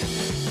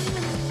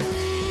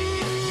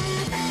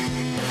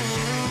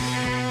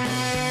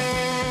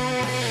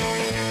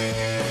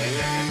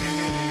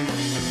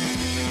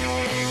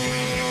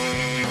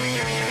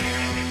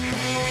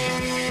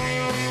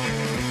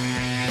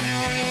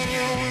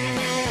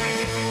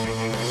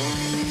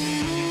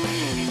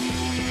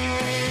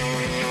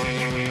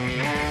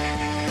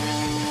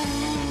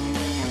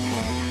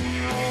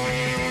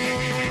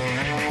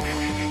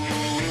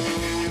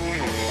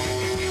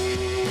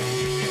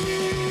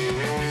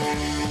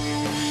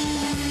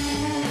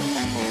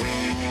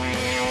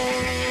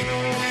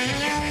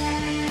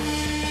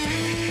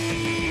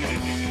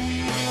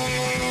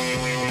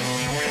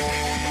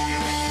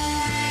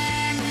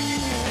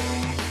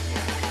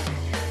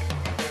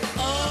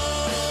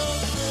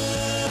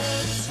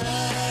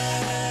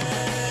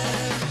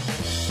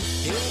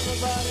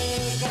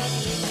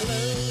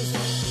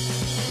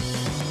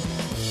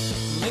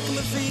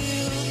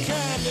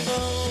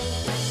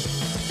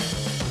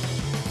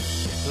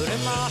 But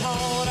in my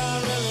heart I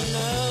really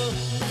know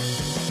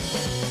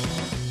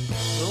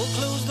old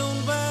clothes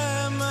don't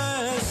buy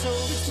my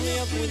soul. Fix me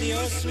up with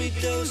your sweet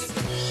dose.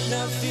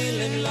 Now I'm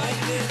feeling like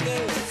this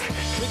ghost.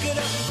 Break it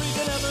up, break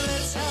it up,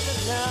 let's have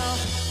it now.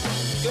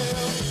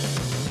 Girl,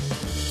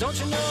 don't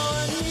you know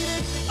I need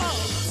it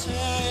all the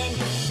time?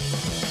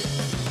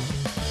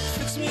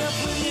 Fix me up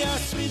with your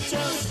sweet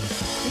dose.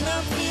 Now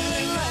I'm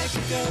feeling like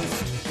a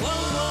ghost.